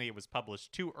seemingly it was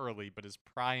published too early, but is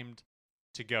primed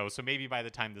to go. So maybe by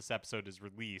the time this episode is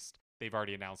released, they've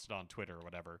already announced it on Twitter or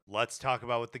whatever. Let's talk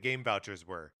about what the game vouchers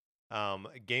were.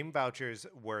 Game vouchers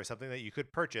were something that you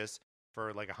could purchase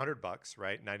for like $100,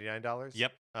 right? $99.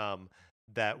 Yep.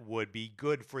 That would be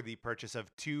good for the purchase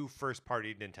of 2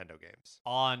 first-party Nintendo games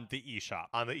on the eShop.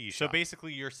 So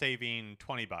basically, you're saving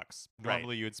 $20.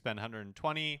 Normally, you would spend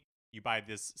 $120. You buy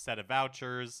this set of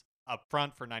vouchers up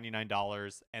front for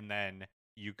 $99, and then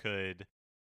you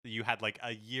had like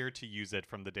a year to use it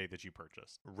from the day that you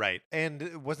purchased. Right.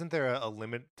 And wasn't there a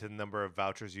limit to the number of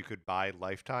vouchers you could buy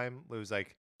lifetime? It was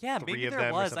like Yeah, 3 maybe of there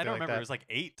them or was. I something don't like remember. that? It was like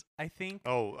 8, I think.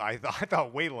 Oh, I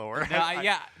thought way lower. No,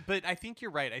 yeah, but I think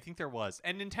you're right. I think there was.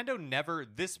 And Nintendo never,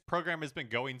 this program has been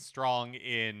going strong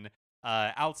in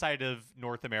outside of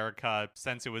North America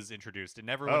since it was introduced. It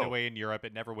never went Oh. away in Europe.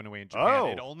 It never went away in Japan.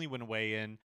 It Oh. only went away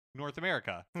in North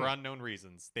America for unknown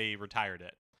reasons. They retired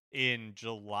it. In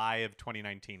July of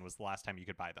 2019 was the last time you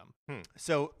could buy them.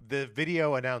 So the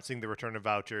video announcing the return of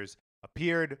vouchers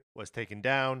appeared, was taken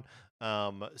down.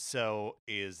 So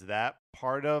is that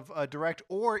part of a direct,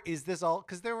 or is this all?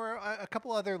 Because there were a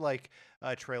couple other like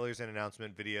trailers and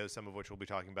announcement videos, some of which we'll be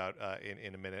talking about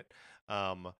in a minute.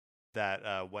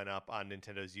 That went up on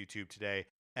Nintendo's YouTube today,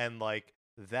 and like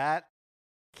that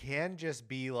can just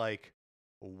be like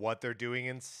what they're doing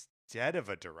instead of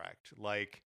a direct.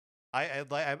 Like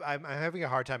I'm having a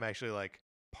hard time actually like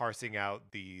parsing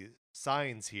out the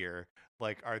signs here.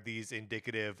 Like, are these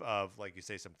indicative of, like you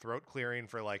say, some throat clearing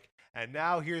for like, and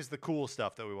now here's the cool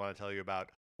stuff that we want to tell you about,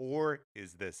 or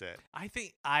is this it?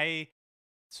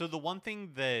 So the one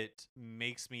thing that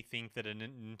makes me think that a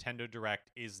Nintendo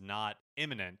Direct is not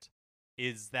imminent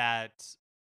is that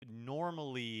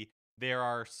normally there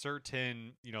are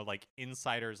certain, like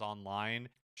insiders online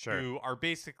who are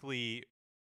basically,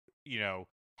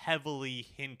 heavily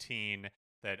hinting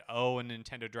that, a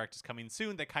Nintendo Direct is coming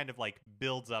soon, that kind of like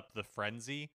builds up the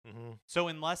frenzy. Mm-hmm. So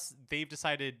unless they've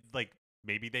decided, like,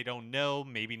 maybe they don't know,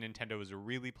 maybe Nintendo is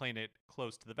really playing it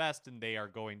close to the vest and they are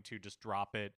going to just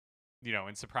drop it,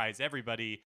 and surprise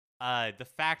everybody. The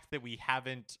fact that we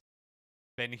haven't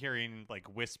been hearing like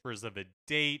whispers of a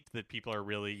date, that people are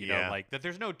really, like that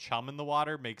there's no chum in the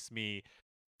water, makes me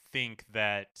think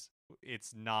that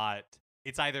it's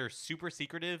either super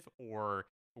secretive or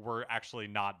we're actually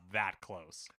not that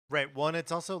close. Right. One,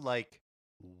 it's also like,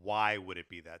 why would it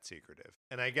be that secretive?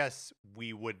 And I guess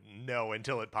we wouldn't know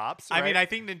until it pops. Right? I mean, I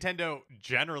think Nintendo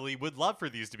generally would love for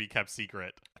these to be kept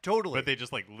secret. Totally. But they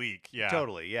just like leak. Yeah.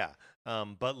 Totally. Yeah.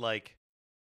 But like,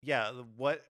 yeah,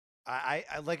 what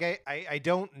I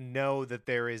don't know that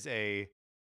there is I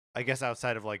guess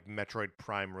outside of like Metroid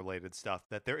Prime related stuff,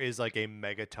 that there is like a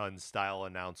Megaton style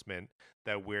announcement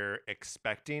that we're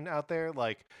expecting out there.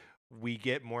 Like, we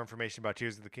get more information about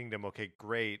Tears of the Kingdom. Okay,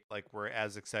 great. Like, we're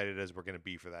as excited as we're going to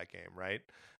be for that game, right?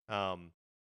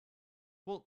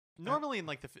 Well, normally in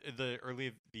like the early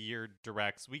of the year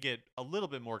directs, we get a little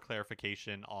bit more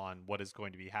clarification on what is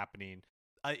going to be happening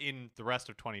in the rest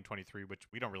of 2023, which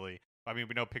we don't really. I mean,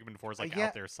 we know Pikmin 4 is like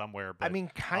out there somewhere, but I mean,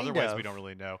 otherwise we don't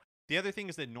really know. The other thing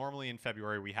is that normally in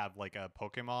February we have like a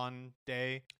Pokemon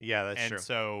Day. Yeah, that's true. And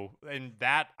so,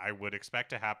 that I would expect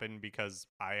to happen because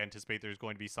I anticipate there's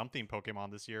going to be something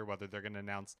Pokemon this year, whether they're going to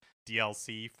announce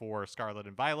DLC for Scarlet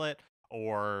and Violet,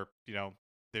 or,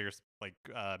 there's like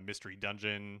another mystery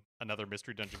dungeon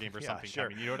game or something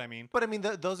coming. You know what I mean? But I mean,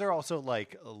 those are also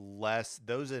like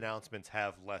those announcements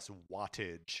have less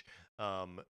wattage.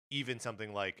 Even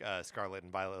something like Scarlet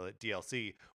and Violet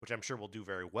DLC, which I'm sure will do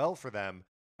very well for them,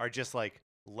 are just like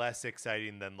less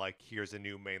exciting than like, here's a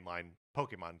new mainline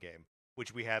Pokemon game,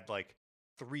 which we had like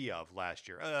 3 of last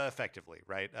year, effectively,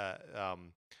 right?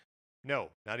 No,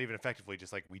 not even effectively,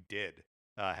 just like we did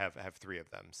have 3 of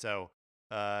them. So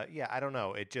yeah, I don't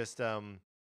know. It just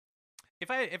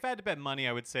if I had to bet money,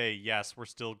 I would say yes, we're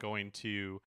still going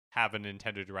to have a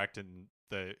Nintendo Direct in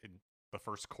the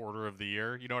first quarter of the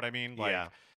year. You know what I mean? Like, yeah.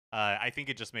 I think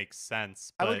it just makes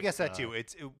sense. I would guess that too.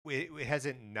 It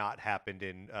hasn't not happened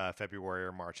in February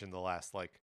or March in the last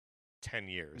like 10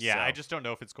 years. Yeah, so. I just don't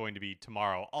know if it's going to be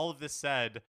tomorrow. All of this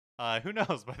said, who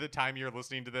knows? By the time you're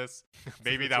listening to this,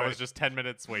 maybe that was just 10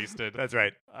 minutes wasted. That's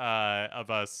right. Of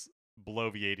us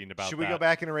bloviating about. Should we go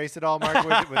back and erase it all, Mark?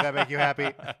 Would that make you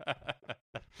happy?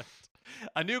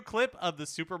 A new clip of the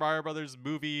Super Mario Brothers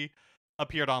movie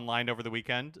appeared online over the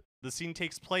weekend. The scene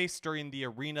takes place during the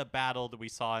arena battle that we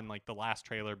saw in like the last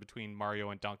trailer between Mario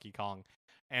and Donkey Kong.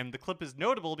 And the clip is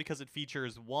notable because it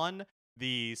features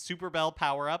the Super Bell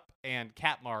power-up and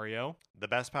Cat Mario. The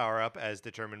best power-up as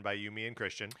determined by Yumi and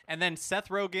Christian. And then Seth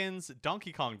Rogen's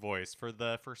Donkey Kong voice for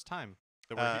the first time.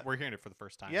 We're hearing it for the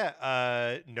first time.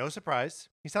 Yeah, no surprise.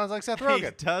 He sounds like Seth Rogen.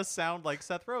 He does sound like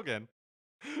Seth Rogen.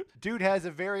 Dude has a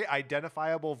very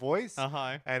identifiable voice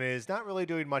and is not really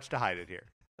doing much to hide it here.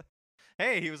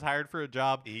 Hey, he was hired for a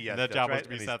job. That job was to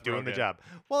be Seth doing Rogen. The job.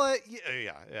 Well,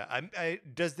 yeah.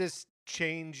 Does this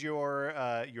change your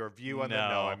view on that?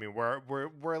 No. I mean,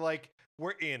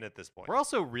 we're in at this point. We're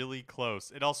also really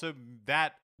close. It also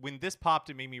when this popped,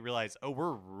 it made me realize,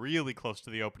 we're really close to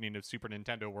the opening of Super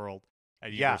Nintendo World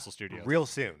at Universal Studios. Real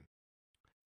soon.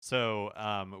 So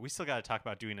we still got to talk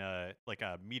about doing a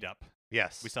meetup.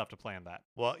 Yes. We still have to plan that.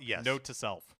 Well, yes. Note to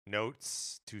self.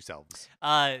 Notes to selves.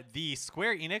 The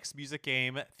Square Enix music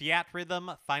game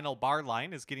Theatrhythm Final Bar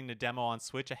Line is getting a demo on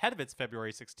Switch ahead of its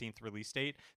February 16th release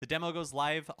date. The demo goes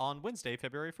live on Wednesday,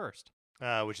 February 1st.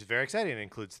 Which is very exciting. It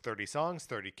includes 30 songs,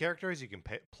 30 characters. You can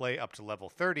play up to level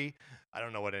 30. I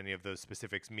don't know what any of those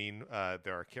specifics mean.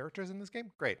 There are characters in this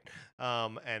game? Great.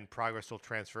 And progress will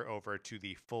transfer over to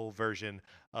the full version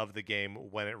of the game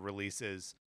when it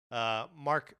releases.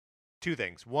 Mark, two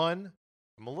things. One,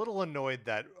 I'm a little annoyed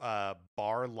that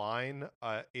bar line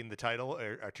in the title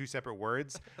are two separate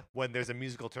words when there's a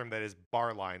musical term that is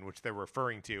bar line, which they're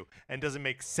referring to, and doesn't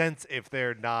make sense if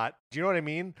they're not. Do you know what I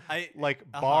mean?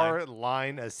 Bar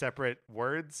line as separate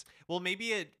words. Well,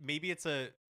 maybe it's a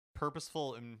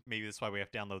purposeful, and maybe that's why we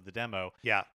have to download the demo.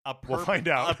 Yeah, we'll find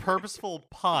out. A purposeful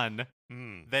pun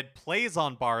that plays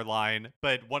on bar line,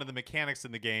 but one of the mechanics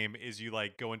in the game is you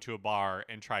go into a bar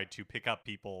and try to pick up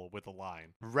people with a line.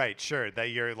 Right, sure.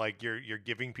 That you're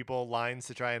giving people lines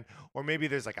to try and, or maybe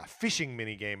there's a fishing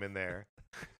mini game in there.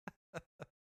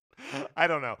 I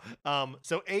don't know.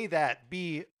 So A, that,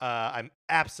 B, I'm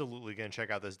absolutely gonna check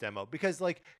out this demo because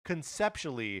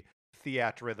conceptually,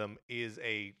 Theatrhythm is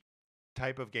a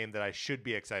type of game that I should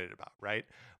be excited about, right?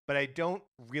 But I don't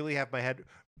really have my head.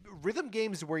 Rhythm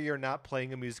games where you're not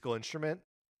playing a musical instrument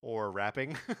or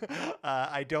rapping,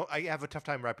 I have a tough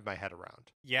time wrapping my head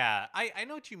around. Yeah, I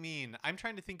know what you mean. I'm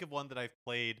trying to think of one that I've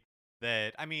played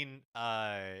that,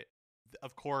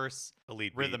 of course,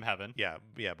 Elite Rhythm Beat. Heaven. Yeah,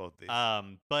 both these.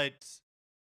 But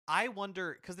I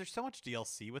wonder, because there's so much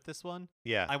DLC with this one.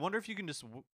 Yeah. I wonder if you can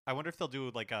I wonder if they'll do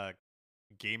a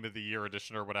Game of the Year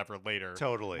edition or whatever later.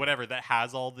 Totally. Whatever that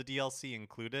has all the DLC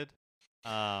included.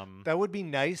 That would be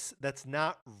nice. That's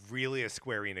not really a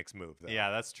Square Enix move, though. Yeah,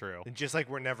 that's true. And just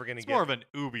we're never gonna get. It's more of an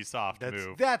Ubisoft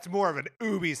move. That's more of an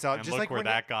Ubisoft. And just look where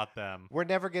that got them. We're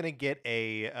never gonna get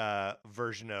a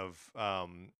version of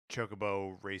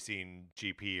Chocobo Racing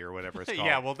GP or whatever it's called.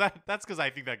 Yeah, well that's because I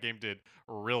think that game did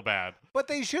real bad. But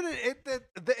they shouldn't.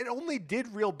 It only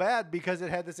did real bad because it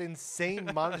had this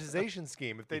insane monetization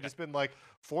scheme. If they'd just been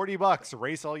 $40,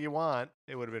 race all you want,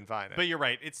 it would have been fine. But you're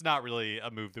right. It's not really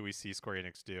a move that we see Square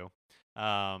Enix do.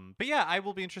 But yeah, I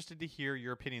will be interested to hear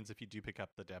your opinions if you do pick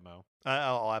up the demo.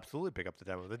 I'll absolutely pick up the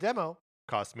demo. The demo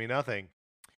cost me nothing.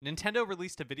 Nintendo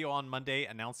released a video on Monday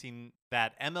announcing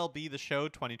that MLB The Show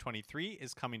 2023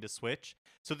 is coming to Switch.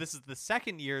 So this is the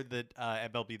second year that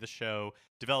MLB The Show,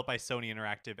 developed by Sony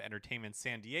Interactive Entertainment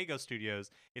San Diego Studios,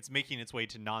 it's making its way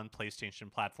to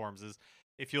non-PlayStation platforms.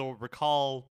 If you'll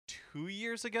recall, 2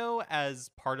 years ago, as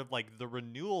part of the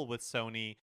renewal with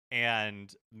Sony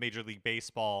and Major League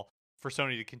Baseball for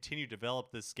Sony to continue to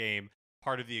develop this game,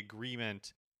 part of the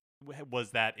agreement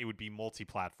was that it would be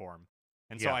multi-platform.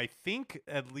 And so I think,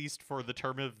 at least for the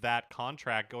term of that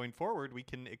contract going forward, we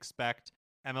can expect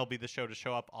MLB The Show to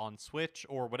show up on Switch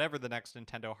or whatever the next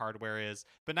Nintendo hardware is.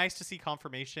 But nice to see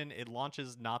confirmation. It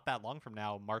launches not that long from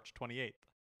now, March 28th.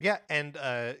 Yeah, and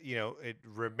it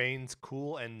remains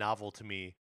cool and novel to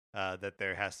me that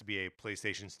there has to be a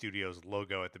PlayStation Studios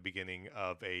logo at the beginning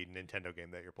of a Nintendo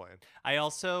game that you're playing. I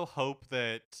also hope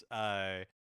that the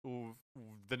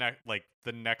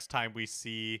next time we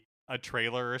see a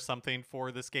trailer or something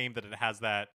for this game, that it has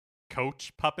that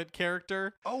coach puppet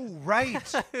character. Oh,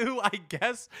 right. Who I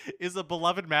guess is a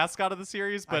beloved mascot of the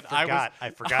series, but I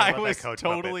forgot about that coach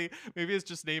puppet. Maybe his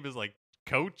just name is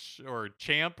Coach or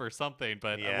Champ or something,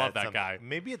 but yeah, I love that guy.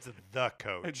 Maybe it's the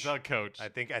Coach. It's the Coach. I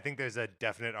think there's a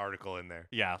definite article in there.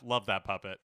 Yeah, love that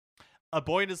puppet. A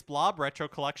Boy and His Blob Retro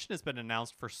Collection has been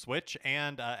announced for Switch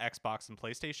and Xbox and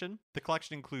PlayStation. The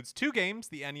collection includes 2 games,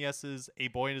 the NES's A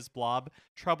Boy and His Blob,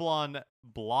 Trouble on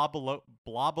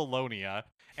Blobolonia,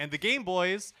 and the Game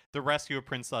Boy's The Rescue of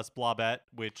Princess Blobette,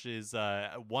 which is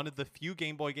one of the few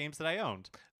Game Boy games that I owned.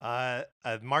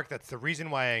 Mark, that's the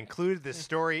reason why I included this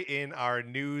story in our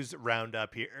news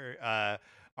roundup here.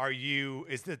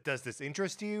 Does this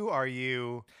interest you? Are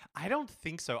you? I don't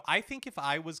think so. I think if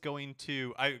I was going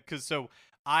to,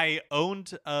 I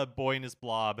owned A Boy and His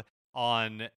Blob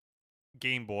on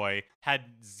Game Boy, had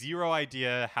zero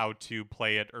idea how to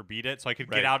play it or beat it. So I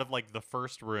could get out of the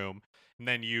first room, and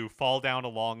then you fall down a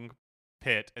long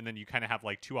pit, and then you kind of have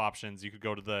 2 options. You could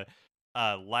go to the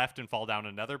left and fall down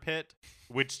another pit,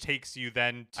 which takes you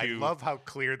then to... I love how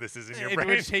clear this is in your brain.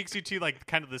 Which takes you to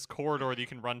kind of this corridor that you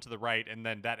can run to the right, and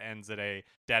then that ends at a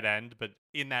dead end. But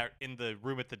in the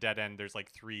room at the dead end, there's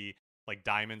 3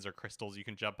 diamonds or crystals you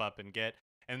can jump up and get.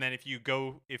 And then if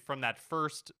from that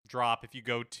first drop, if you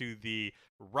go to the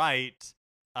right,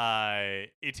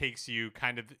 it takes you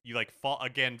you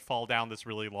fall down this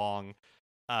really long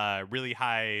really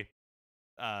high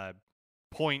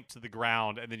point to the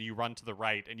ground, and then you run to the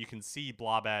right, and you can see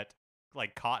Blobette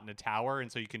like caught in a tower,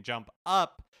 and so you can jump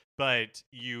up, but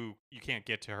you can't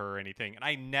get to her or anything. And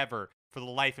I never, for the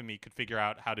life of me, could figure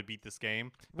out how to beat this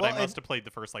game. But Well, I must have played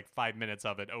the first like 5 minutes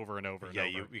of it over and over and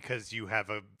over. because you have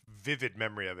a vivid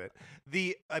memory of it.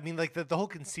 The whole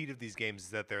conceit of these games is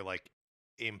that they're like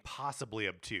impossibly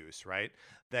obtuse, right?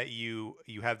 That you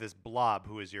have this blob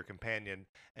who is your companion,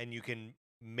 and you can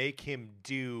make him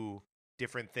do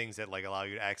different things that like allow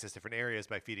you to access different areas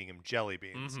by feeding him jelly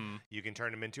beans. You can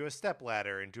turn him into a step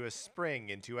ladder, into a spring,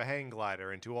 into a hang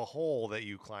glider, into a hole that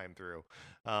you climb through.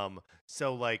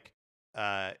 So like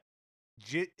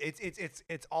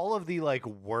it's all of the like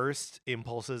worst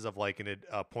impulses of like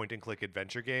a point and click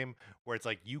adventure game where it's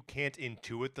like you can't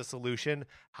intuit the solution.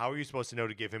 How are you supposed to know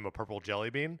to give him a purple jelly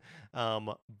bean?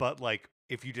 But like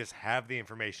if you just have the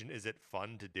information, is it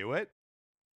fun to do it?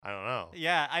 I don't know.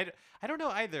 Yeah, I don't know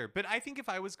either. But I think if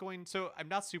I was going, so I'm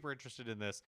not super interested in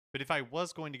this, but if I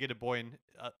was going to get a boy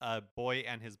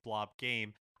and his blob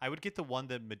game, I would get the one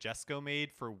that Majesco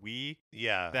made for Wii.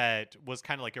 Yeah, that was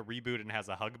kind of like a reboot and has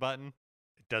a hug button.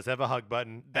 It does have a hug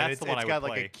button. That's the one I would got play.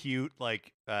 like a cute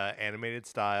like animated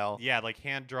style. Yeah, like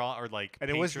hand draw or like.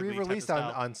 And it was re-released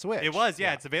on Switch. It was,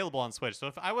 yeah, it's available on Switch. So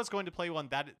if I was going to play one,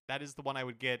 that is the one I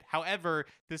would get. However,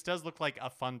 this does look like a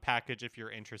fun package if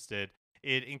you're interested.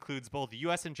 It includes both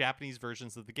US and Japanese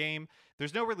versions of the game.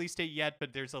 There's no release date yet,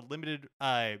 but there's a limited.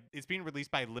 It's being released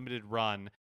by Limited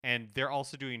Run, and they're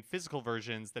also doing physical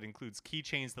versions that includes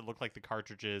keychains that look like the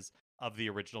cartridges of the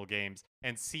original games.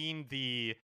 And seeing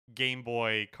the Game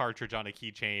Boy cartridge on a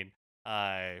keychain,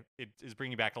 it is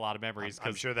bringing back a lot of memories.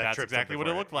 I'm sure that's exactly what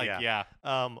it looked like. Yeah.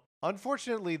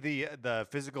 Unfortunately, the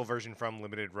physical version from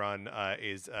Limited Run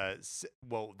is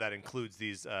that includes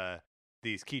these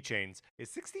keychains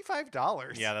is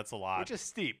 $65. Yeah, that's a lot. Which is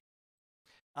steep.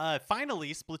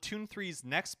 Finally, Splatoon 3's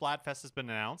next Splatfest has been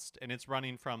announced, and it's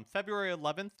running from February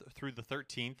 11th through the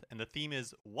 13th, and the theme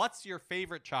is "What's your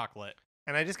favorite chocolate?"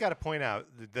 And I just got to point out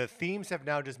the themes have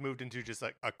now just moved into just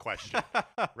like a question,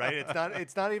 right?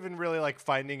 It's not even really like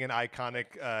finding an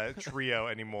iconic trio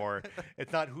anymore.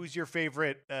 It's not who's your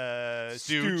favorite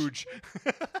stooge.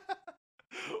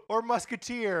 Or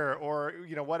musketeer, or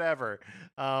whatever.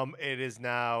 It is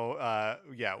now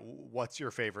what's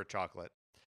your favorite chocolate?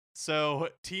 So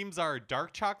teams are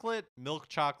dark chocolate, milk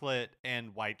chocolate,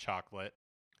 and white chocolate.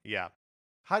 Yeah.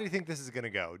 How do you think this is gonna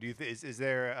go? Do you is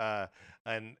there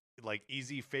an like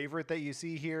easy favorite that you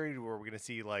see here, where we're gonna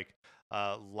see like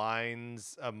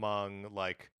lines among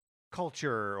like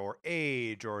culture or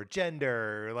age or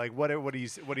gender? Like what are you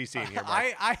seeing here,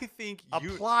 Mark? I think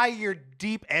apply your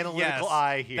deep analytical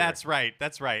eye here. That's right.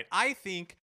 I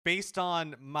think based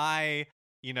on my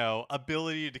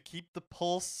ability to keep the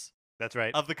pulse. That's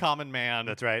right. Of the common man.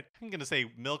 That's right. I'm going to say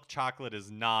milk chocolate is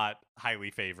not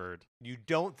highly favored. You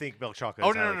don't think milk chocolate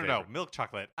is highly favored? No. Milk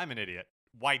chocolate. I'm an idiot.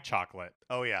 White chocolate.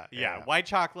 Oh, yeah. White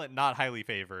chocolate, not highly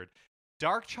favored.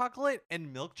 Dark chocolate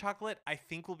and milk chocolate, I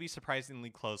think, will be surprisingly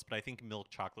close, but I think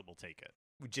milk chocolate will take it.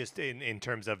 Just in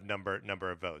terms of number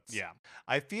of votes. Yeah.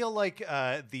 I feel like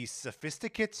the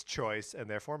sophisticate's choice, and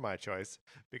therefore my choice,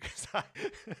 because I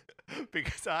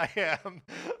am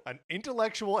an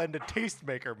intellectual and a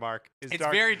tastemaker, Mark, is it's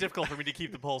very difficult for me to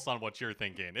keep the pulse on what you're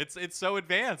thinking. It's so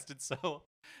advanced. It's so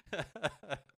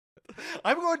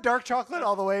I'm going dark chocolate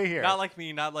all the way here. Not like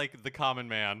me, not like the common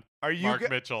man. Are you Mark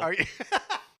Mitchell? Are you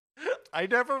I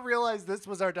never realized this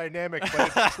was our dynamic,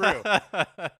 but it's true.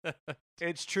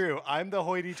 It's true. I'm the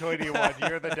hoity-toity one.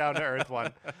 You're the down-to-earth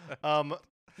one.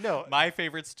 No. My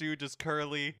favorite stooge is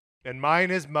Curly. And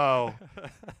mine is Mo.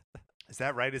 Is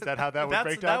that right? Is that how that would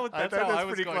break down? That's how I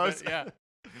was pretty close. Yeah.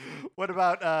 What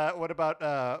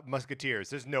about Musketeers?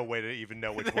 There's no way to even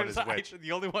know which one is which.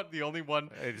 The only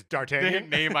one. It's D'Artagnan.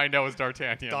 Name I know is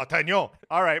D'Artagnan. D'Artagnan.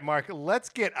 All right, Mark. Let's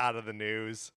get out of the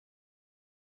news.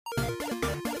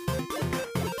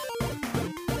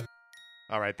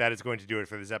 All right, that is going to do it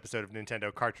for this episode of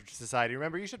Nintendo Cartridge Society.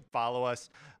 Remember, you should follow us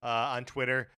on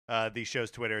Twitter. The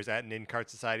show's Twitter is at NinCart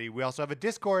Society. We also have a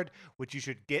Discord, which you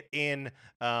should get in.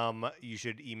 You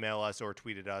should email us or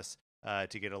tweet at us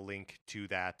to get a link to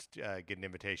that, get an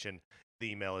invitation.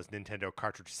 The email is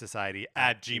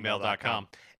nintendocartridgesociety@gmail.com.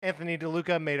 Anthony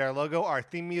DeLuca made our logo. Our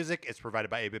theme music is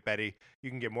provided by 8-Bit Betty.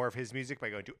 You can get more of his music by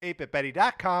going to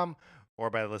 8bitbetty.com or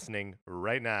by listening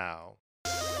right now.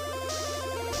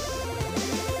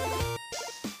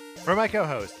 For my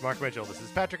co-host, Mark Mitchell, this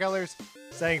is Patrick Ellers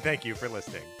saying thank you for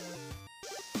listening.